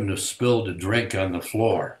you couldn't have spilled a drink on the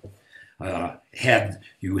floor.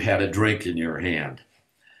 you had a drink in your hand.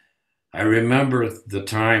 I remember the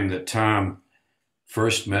time that Tom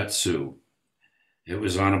first met Sue. It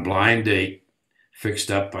was on a blind date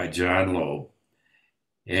fixed up by John Loeb.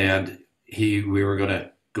 And we were going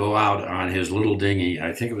to go out on his little dinghy.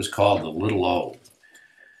 I think it was called the Little O.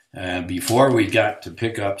 And before we got to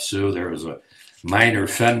pick up Sue, there was a minor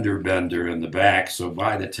fender bender in the back. So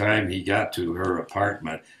by the time he got to her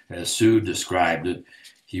apartment, as Sue described it,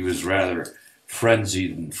 he was rather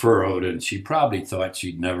frenzied and furrowed, and she probably thought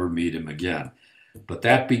she'd never meet him again. But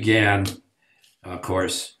that began, of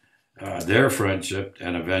course, their friendship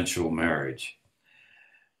and eventual marriage.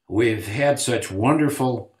 We've had such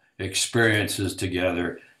wonderful experiences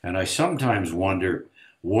together, and I sometimes wonder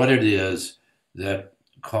what it is that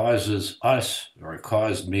causes us or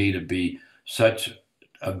caused me to be such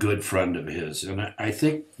a good friend of his. And I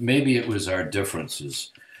think maybe it was our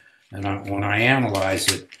differences. And when I analyze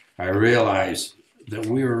it, I realize that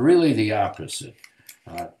we were really the opposite.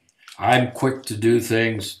 I'm quick to do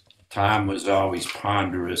things. Tom was always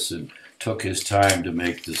ponderous and took his time to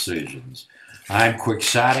make decisions. I'm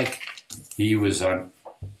quixotic. He was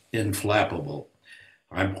inflappable.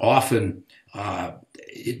 I'm often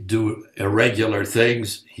do irregular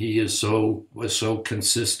things. He was so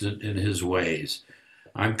consistent in his ways.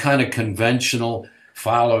 I'm kind of conventional,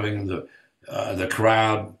 following the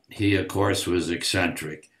crowd. He, of course, was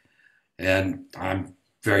eccentric. And I'm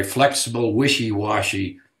very flexible,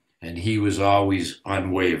 wishy-washy, and he was always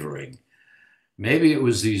unwavering. Maybe it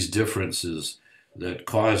was these differences that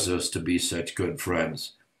caused us to be such good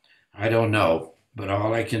friends. I don't know, but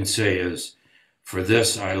all I can say is, for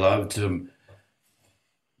this, I loved him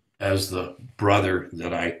as the brother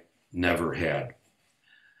that I never had.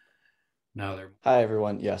 Hi,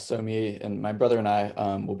 everyone. Yes, so me and my brother and I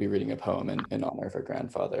will be reading a poem in honor of our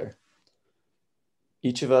grandfather.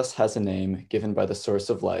 Each of us has a name given by the source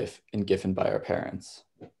of life and given by our parents.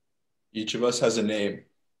 Each of us has a name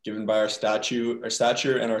given by our stature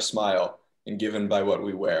and our smile, and given by what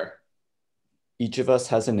we wear. Each of us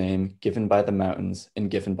has a name given by the mountains and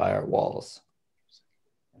given by our walls.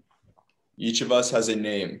 Each of us has a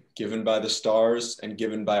name given by the stars and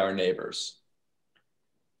given by our neighbors.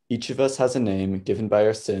 Each of us has a name given by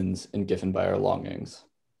our sins and given by our longings.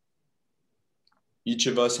 Each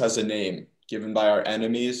of us has a name given by our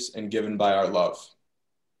enemies and given by our love.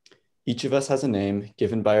 Each of us has a name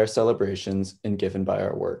given by our celebrations and given by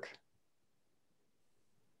our work.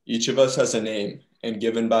 Each of us has a name and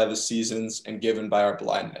given by the seasons and given by our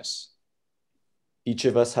blindness. Each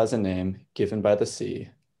of us has a name given by the sea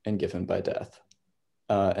and given by death.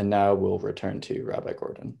 And now we'll return to Rabbi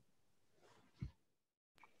Gordon.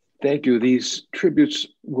 Thank you. These tributes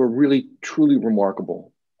were really, truly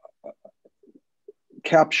remarkable,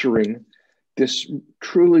 capturing this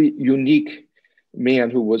truly unique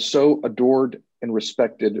man who was so adored and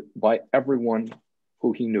respected by everyone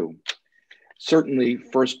who he knew. Certainly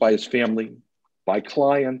first by his family, by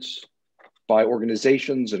clients, by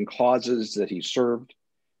organizations and causes that he served,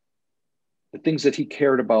 the things that he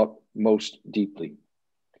cared about most deeply.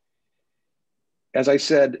 As I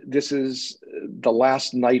said, this is the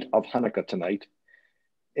last night of Hanukkah tonight,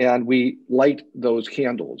 and we light those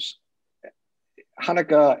candles.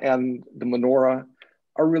 Hanukkah and the menorah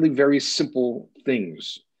are really very simple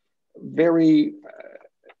things, very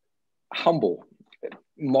humble,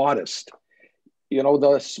 modest. You know,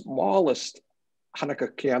 the smallest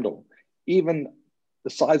Hanukkah candle, even the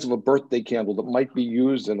size of a birthday candle that might be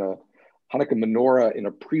used in a Hanukkah menorah in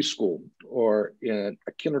a preschool or in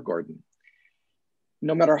a kindergarten,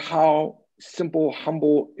 no matter how simple,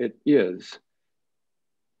 humble it is,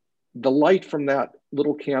 the light from that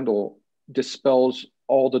little candle dispels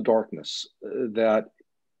all the darkness that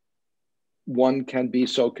one can be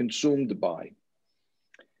so consumed by.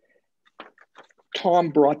 Tom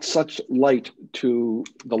brought such light to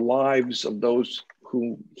the lives of those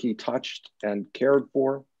who he touched and cared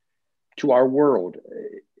for, to our world.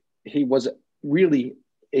 He was really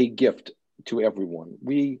a gift to everyone.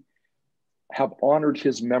 We have honored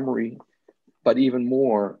his memory, but even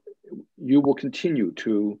more, you will continue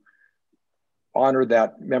to honor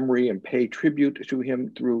that memory and pay tribute to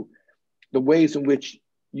him through the ways in which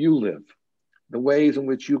you live, the ways in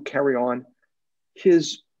which you carry on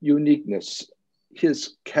his uniqueness,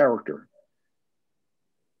 his character.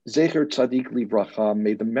 Zecher Tzadik Livracha,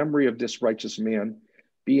 may the memory of this righteous man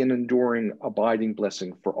be an enduring, abiding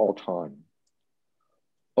blessing for all time.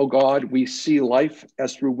 O God, we see life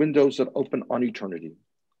as through windows that open on eternity.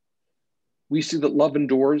 We see that love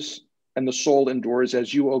endures and the soul endures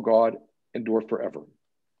as you, O God, endure forever.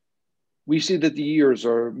 We see that the years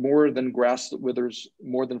are more than grass that withers,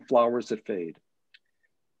 more than flowers that fade.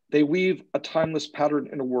 They weave a timeless pattern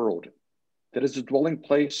in a world that is the dwelling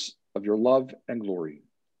place of your love and glory.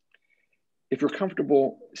 If you're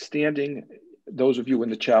comfortable standing, those of you in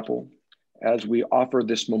the chapel, as we offer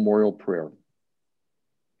this memorial prayer.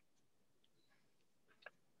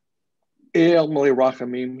 El Malei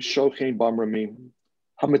Rachamim, Shochein Bamramim,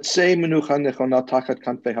 Hamitzei Menucha Nechona Tachat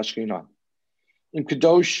Kanfei Hashchina, Im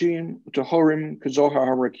Kedoshim, Tehorim, Kezohar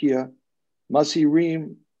Harakia,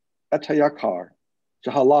 Mazirim, Etayakar,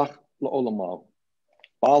 Jahalach La'olamal,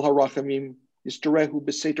 Baal Harachamim, Yistarehu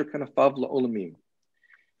Beseter Kanafav La'olamim,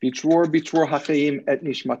 Bitror Bitror Hachaim Et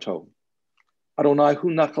Nishmato, Adonai Hu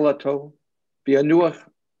Nachalato, Bianuach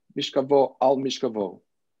Mishkavo Al Mishkavo,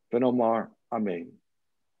 Benomar Amen.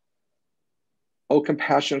 O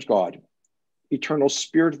compassionate God, eternal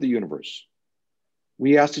spirit of the universe,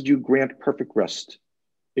 we ask that you grant perfect rest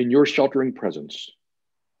in your sheltering presence.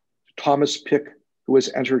 Thomas Pick, who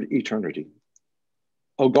has entered eternity.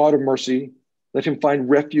 O God of mercy, let him find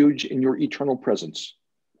refuge in your eternal presence,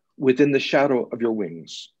 within the shadow of your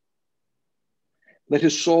wings. Let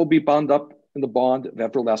his soul be bound up in the bond of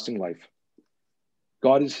everlasting life.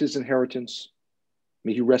 God is his inheritance.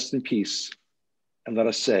 May he rest in peace. And let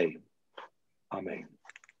us say, Amen.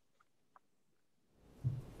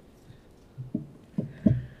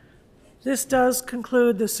 This does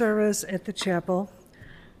conclude the service at the chapel.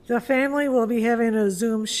 The family will be having a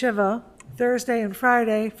Zoom Shiva Thursday and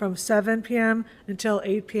Friday from 7 p.m. until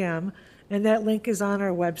 8 p.m. And that link is on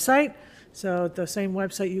our website. So the same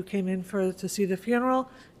website you came in for to see the funeral,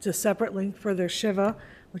 it's a separate link for their Shiva,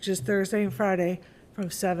 which is Thursday and Friday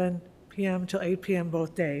from 7 p.m. till 8 p.m.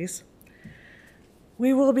 both days.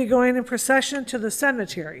 We will be going in procession to the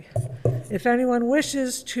cemetery. If anyone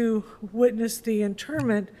wishes to witness the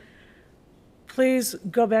interment, please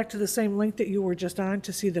go back to the same link that you were just on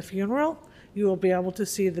to see the funeral. You will be able to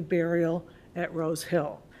see the burial at Rose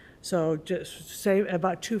Hill. So just say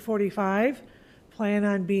about 2:45, plan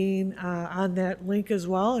on being on that link as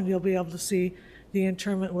well, and you'll be able to see the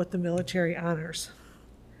interment with the military honors.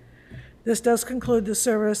 This does conclude the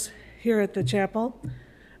service here at the chapel.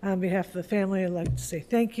 On behalf of the family, I'd like to say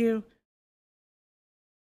thank you.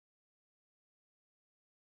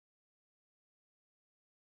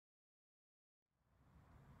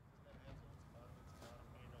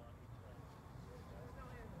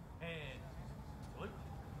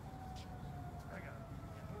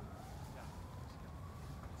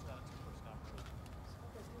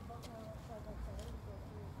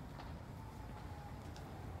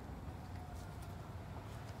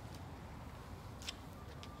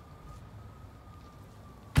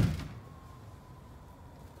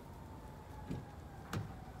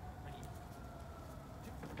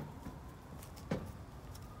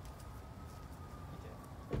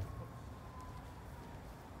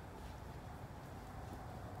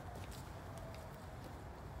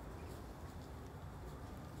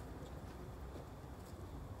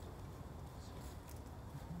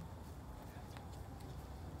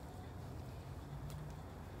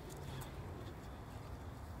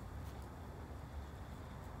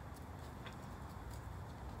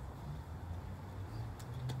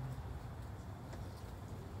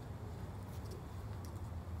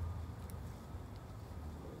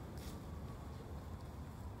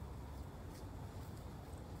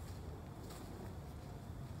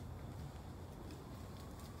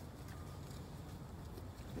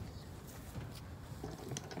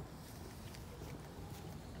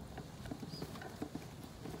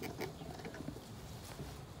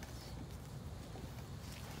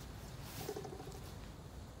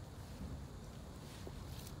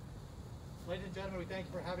 Ladies and gentlemen, we thank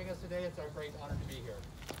you for having us today. It's our great honor to be here.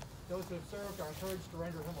 Those who have served are encouraged to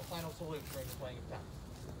render him a final salute during the playing of time.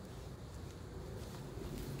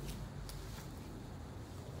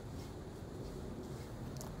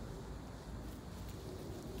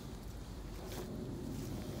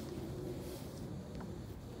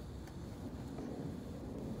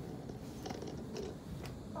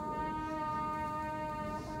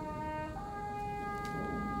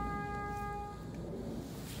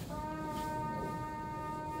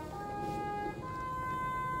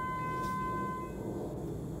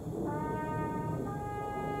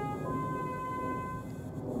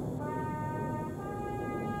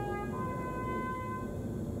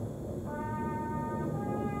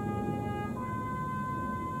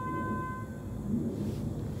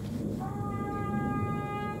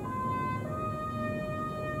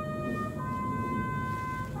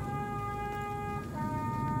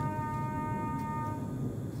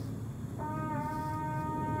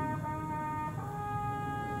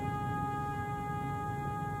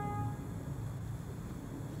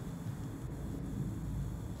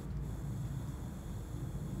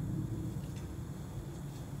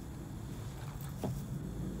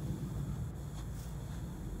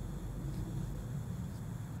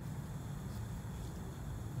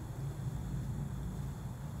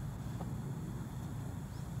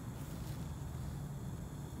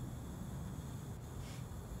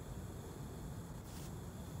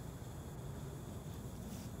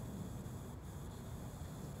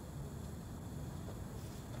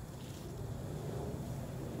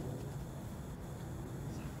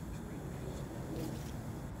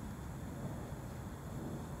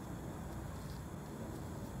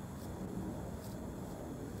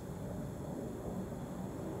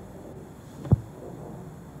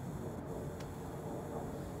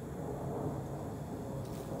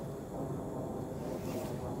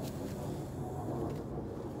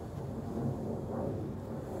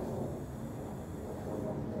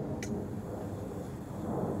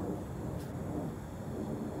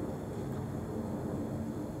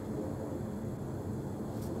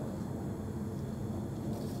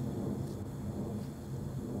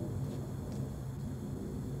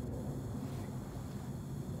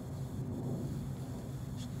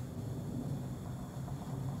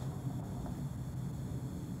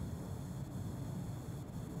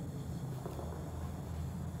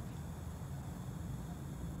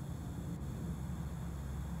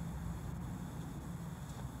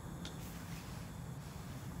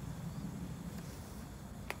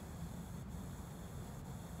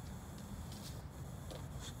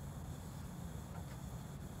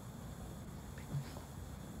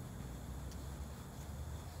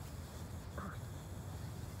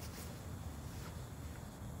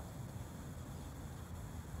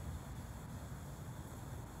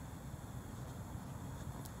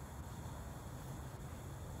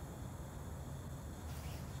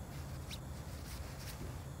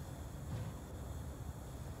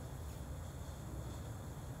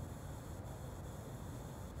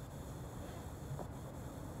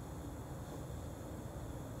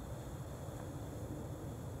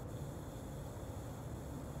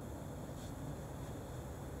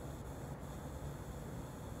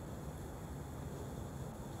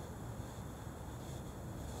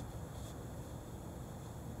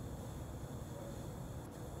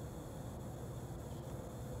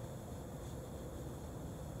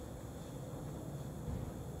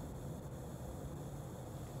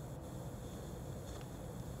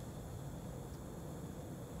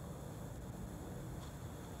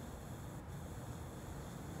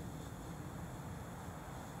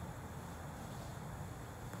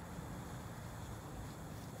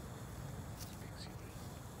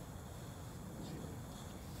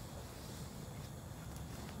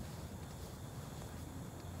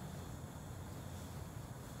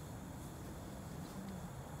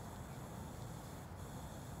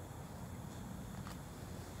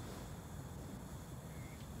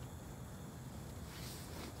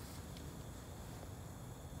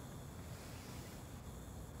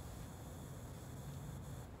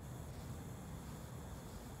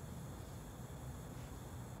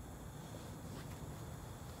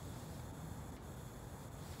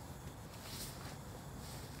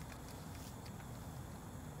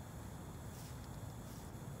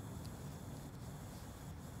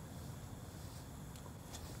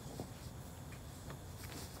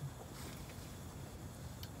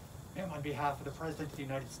 On behalf of the President of the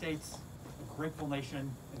United States, a grateful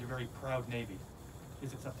nation, and a very proud Navy,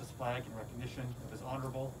 please accept this flag in recognition of his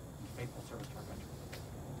honorable and faithful service to our country.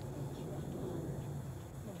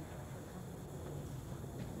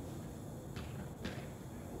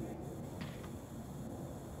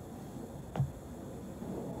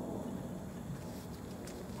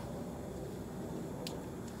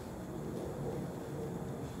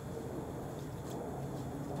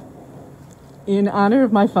 In honor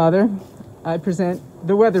of my father, I present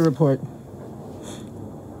the weather report.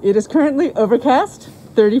 It is currently overcast,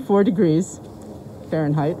 34 degrees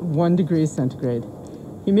Fahrenheit, 1 degree centigrade.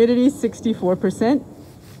 Humidity 64%,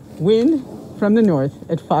 wind from the north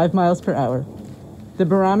at 5 miles per hour. The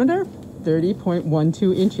barometer,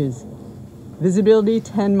 30.12 inches. Visibility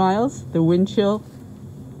 10 miles, the wind chill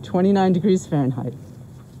 29 degrees Fahrenheit.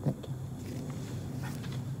 Thank you.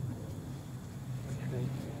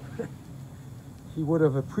 He would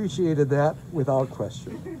have appreciated that without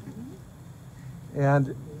question.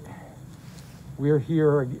 And we're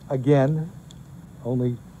here again,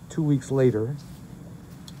 only 2 weeks later,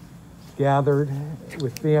 gathered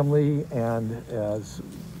with family, and as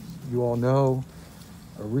you all know,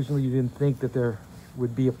 originally you didn't think that there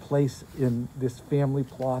would be a place in this family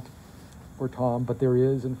plot for Tom, but there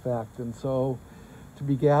is, in fact. And so to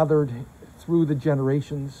be gathered through the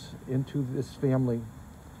generations into this family,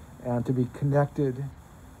 and to be connected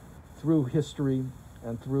through history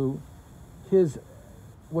and through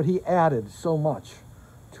what he added so much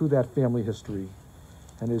to that family history.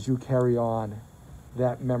 And as you carry on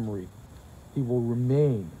that memory, he will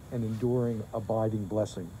remain an enduring, abiding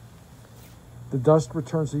blessing. The dust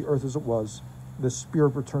returns to the earth as it was. The spirit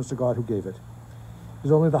returns to God who gave it. It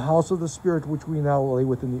is only the house of the spirit which we now lay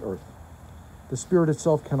within the earth. The spirit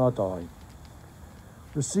itself cannot die.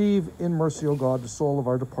 Receive in mercy, O God, the soul of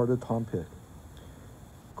our departed Tom Pick.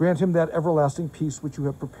 Grant him that everlasting peace which you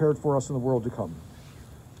have prepared for us in the world to come,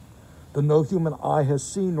 that no human eye has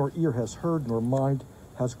seen, nor ear has heard, nor mind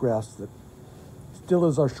has grasped it. Still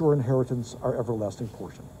is our sure inheritance, our everlasting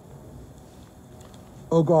portion.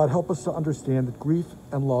 O God, help us to understand that grief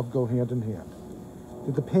and love go hand in hand,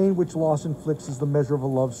 that the pain which loss inflicts is the measure of a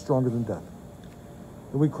love stronger than death.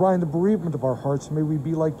 That we cry in the bereavement of our hearts, may we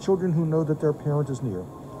be like children who know that their parent is near,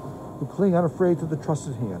 who cling unafraid to the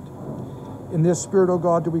trusted hand. In this spirit, O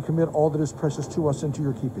God, do we commit all that is precious to us into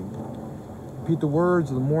your keeping. Repeat the words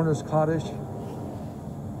of the mourner's Kaddish.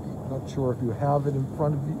 Not sure if you have it in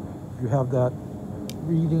front of you, if you have that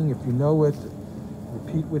reading, if you know it,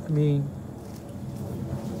 repeat with me.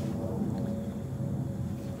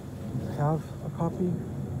 You have a copy?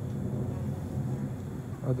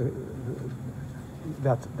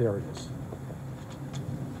 There it is.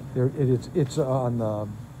 There it is. It's on the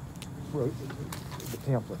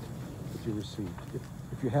pamphlet that you received.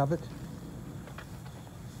 If you have it.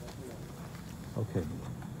 Okay.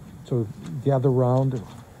 So gather round if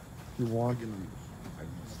you want.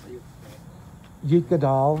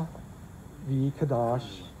 Yikadal,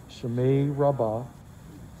 V'Kadash, Shemei Rabbah,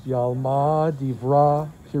 Yalma Divra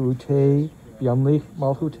Pirute, Yamlich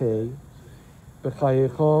Malchute,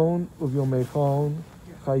 B'chayechon uvyomechon,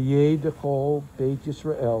 Chaye Dechol Beit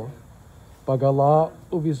Yisrael, Bagala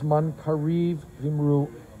uvizman Kariv Vimru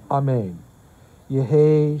Amen.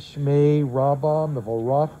 Yehe Shmei Rabba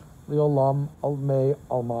Mevorach Leolam Almei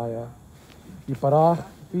Almaya. Yiparach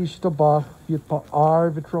Vishtabach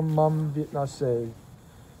Vitpa'ar Vitramam Vitnaseh.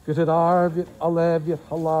 Vitadar Vit Alev Vit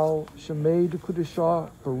Halal Shemei Dekudisha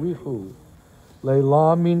Barichu.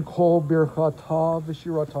 Leila Min Kol Birchata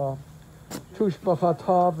Vishirata.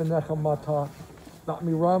 Tushbachata v'nechamata,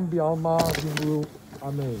 Natmiram bi'alma v'imru,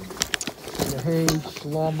 Amen. Yehi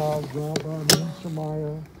shlama rabba min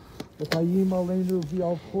shemaya, v'chayim aleinu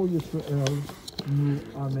v'al kol Yisrael,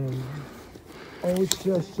 Amen.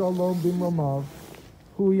 Oseh shalom b'mramav,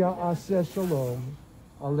 huya aseh shalom,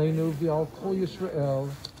 aleinu v'al kol Yisrael,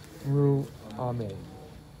 Amen.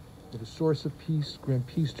 May the source of peace grant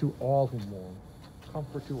peace to all who mourn,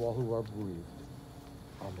 comfort to all who are bereaved.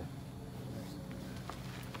 Amen.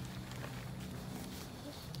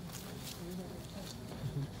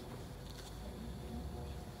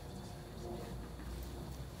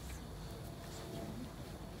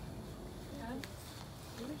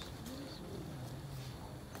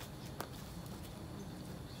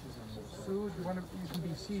 Sue, you can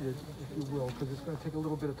be seated, if you will, because it's going to take a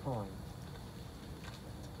little bit of time.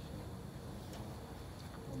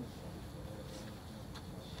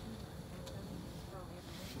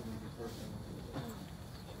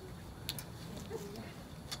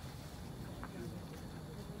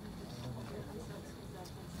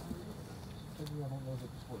 I don't know that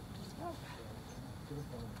this works.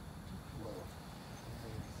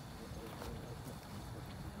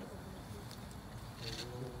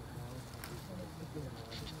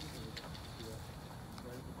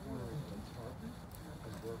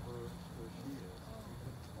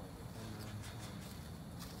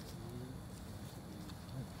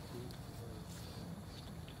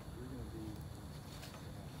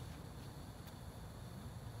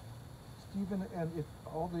 Stephen and if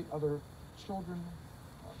all the other children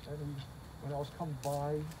and when else come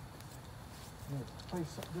by,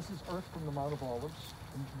 place this is earth from the Mount of Olives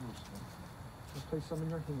in Jerusalem. You place some in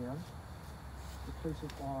your hand. You place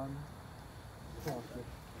it on the casket.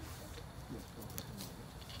 Yes,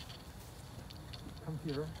 come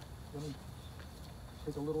here. Let me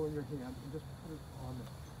take a little in your hand and just put it on the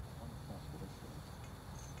casket.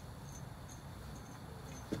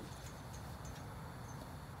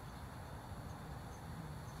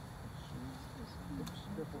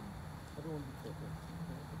 Everyone be careful.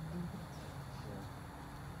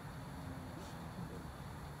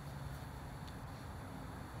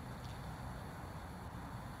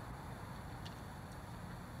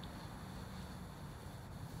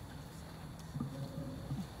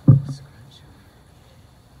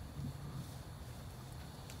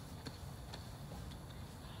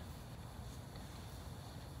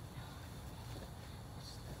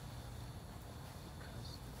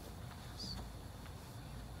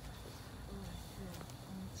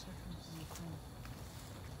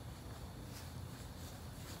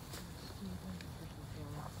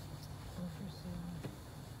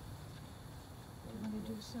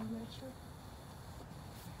 Signature.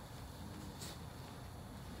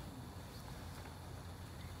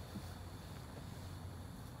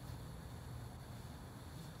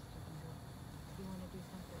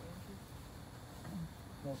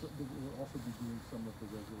 Also, we'll also be doing some of the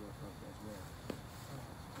regular stuff as well.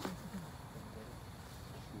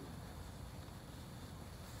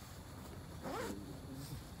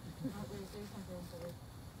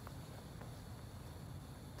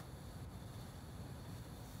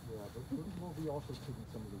 Yeah, but we'll be also taking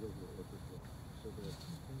some of the regular work as well. So that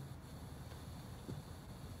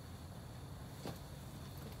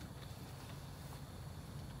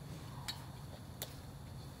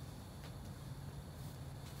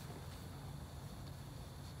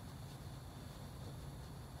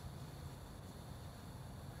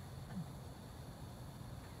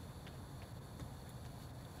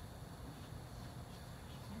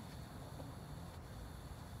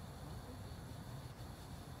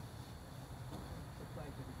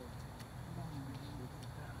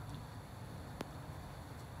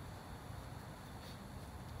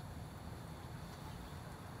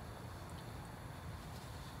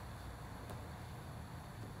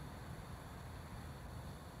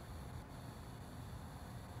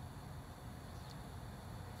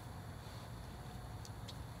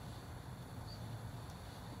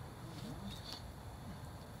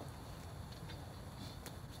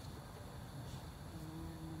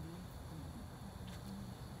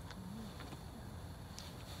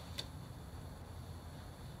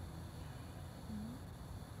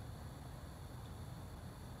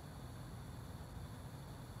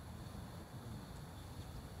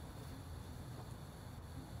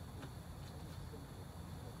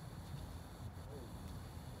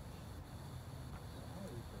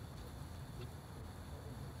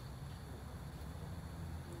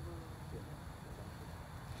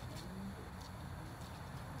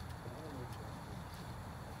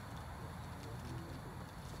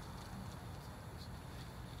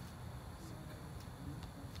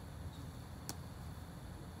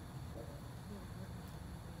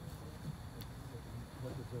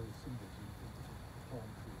very symbols in the palm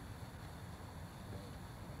tree.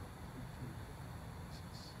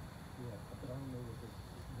 Yeah, but I don't know whether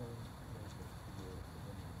no one knows what to do with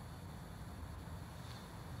them.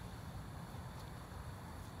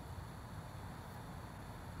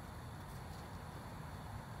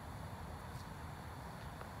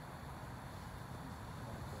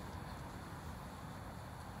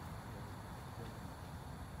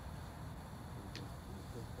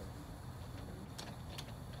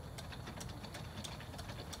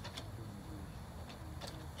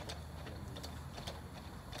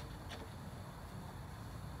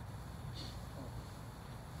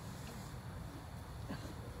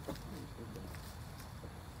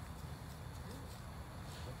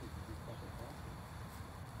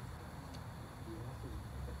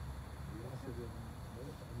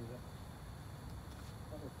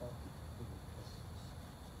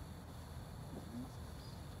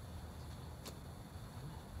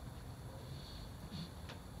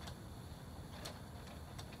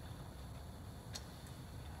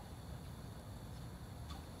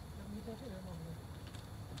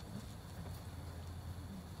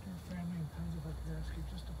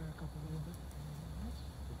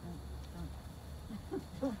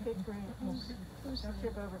 Grant. Don't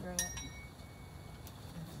trip over Grant.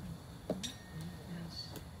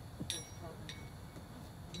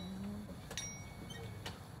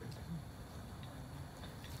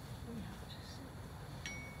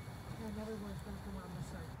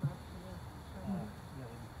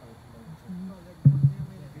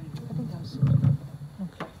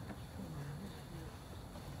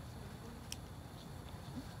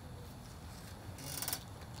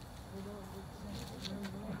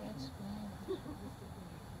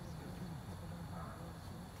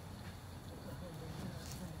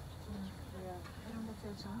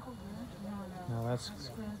 No, that's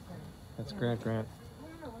Grant.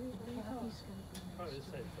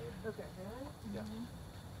 Okay. Yeah.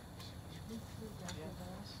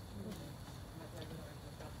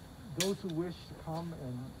 Those who wish to come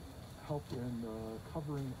and help in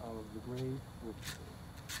covering of the grave with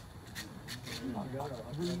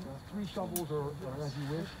three shovels or as you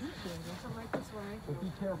wish. But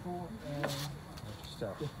be careful and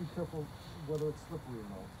just be careful whether it's slippery or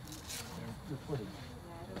not. Your footing.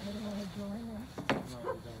 I don't want to join it. No,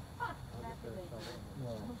 you don't.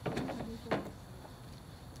 No.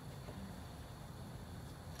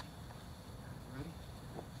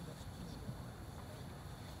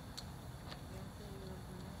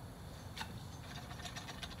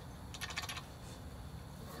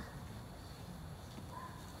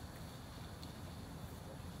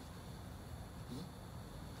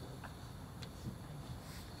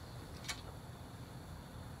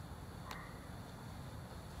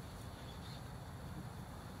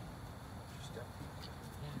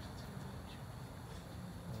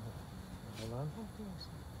 Hold on.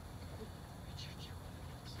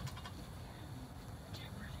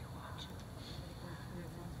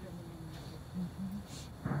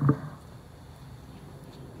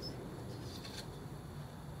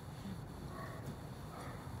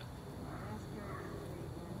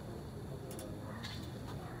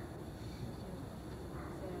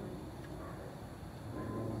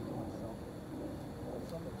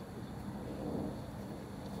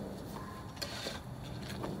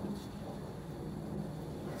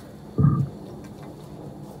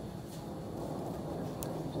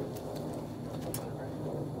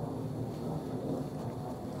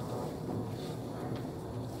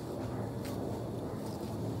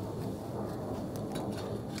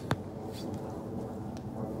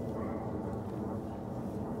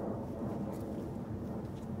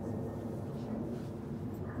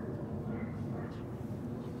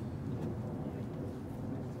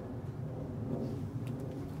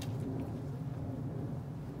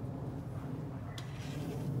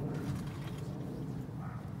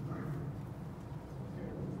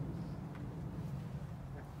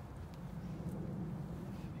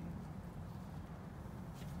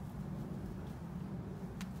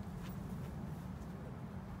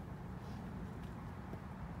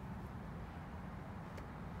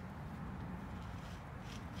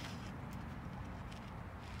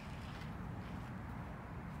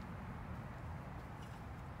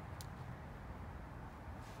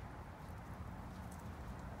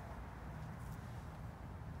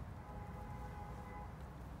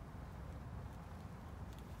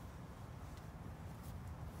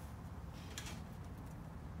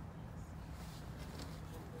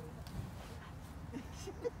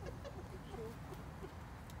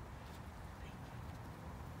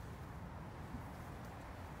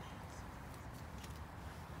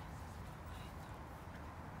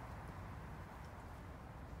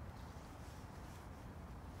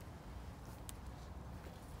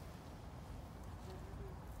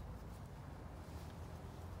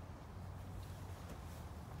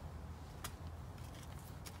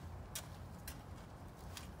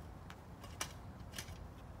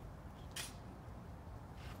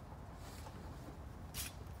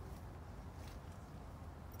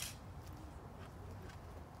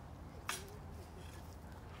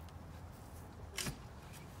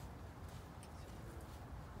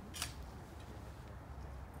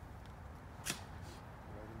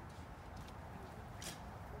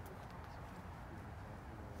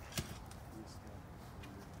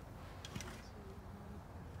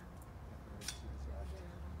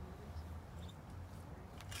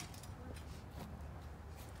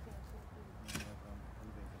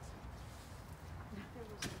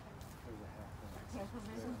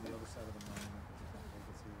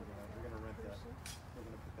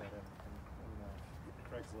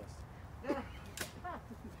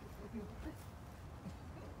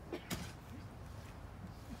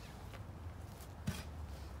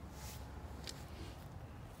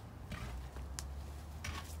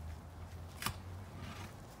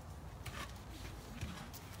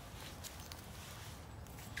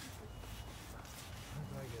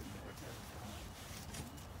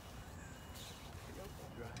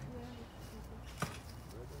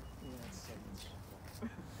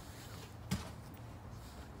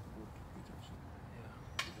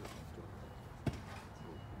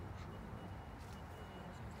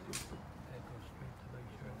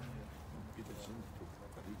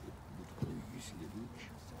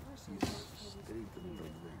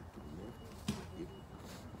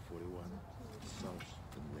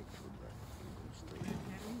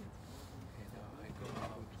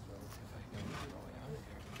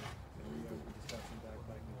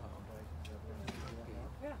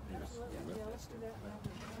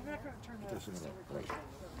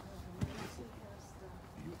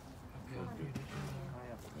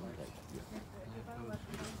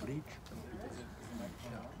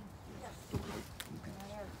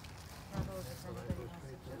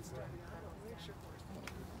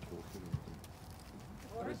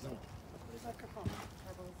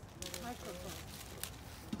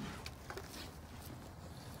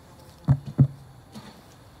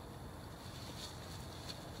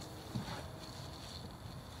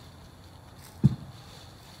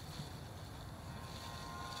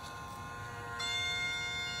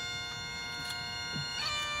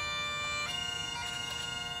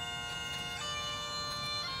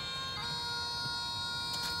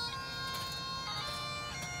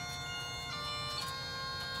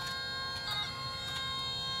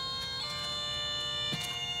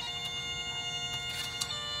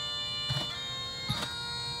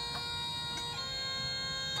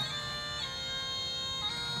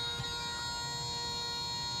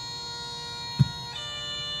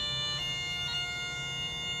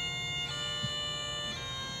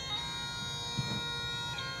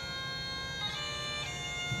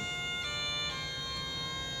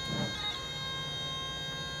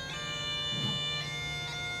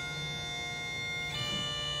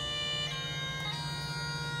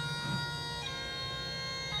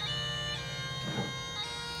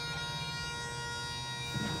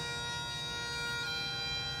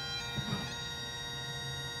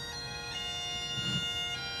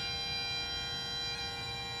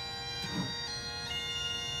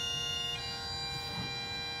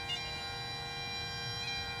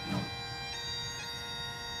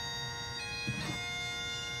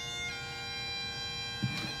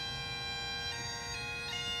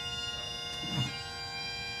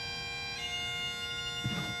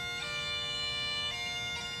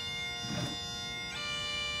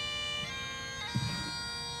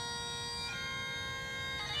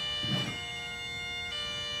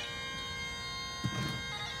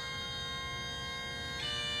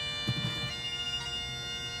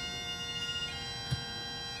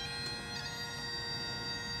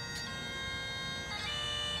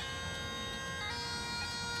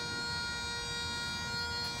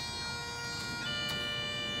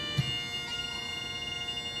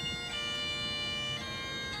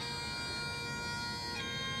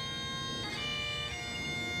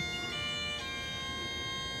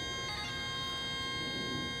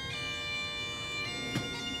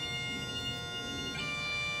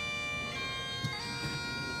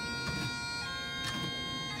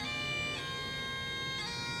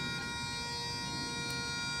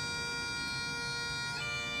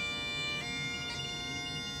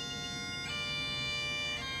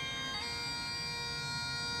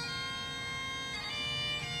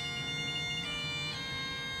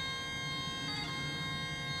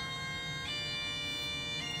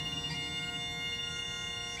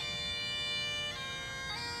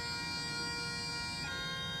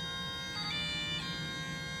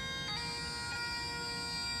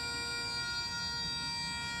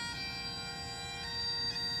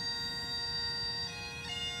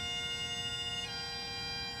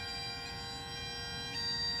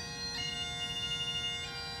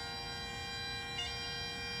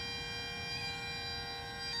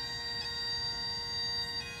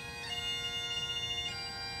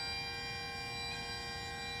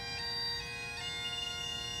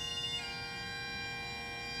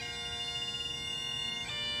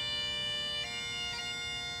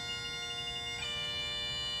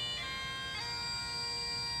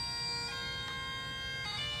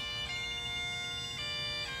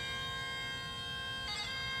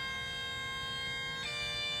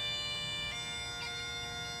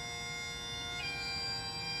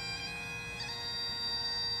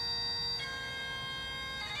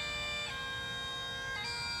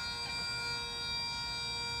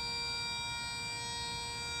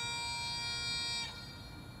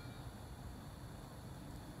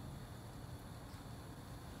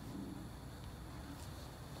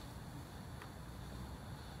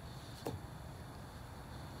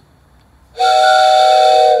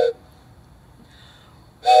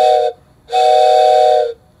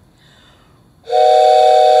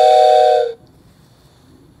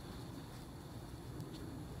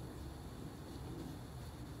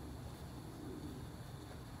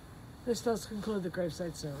 This does conclude the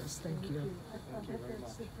graveside service. Thank you. Thank you very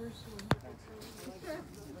much.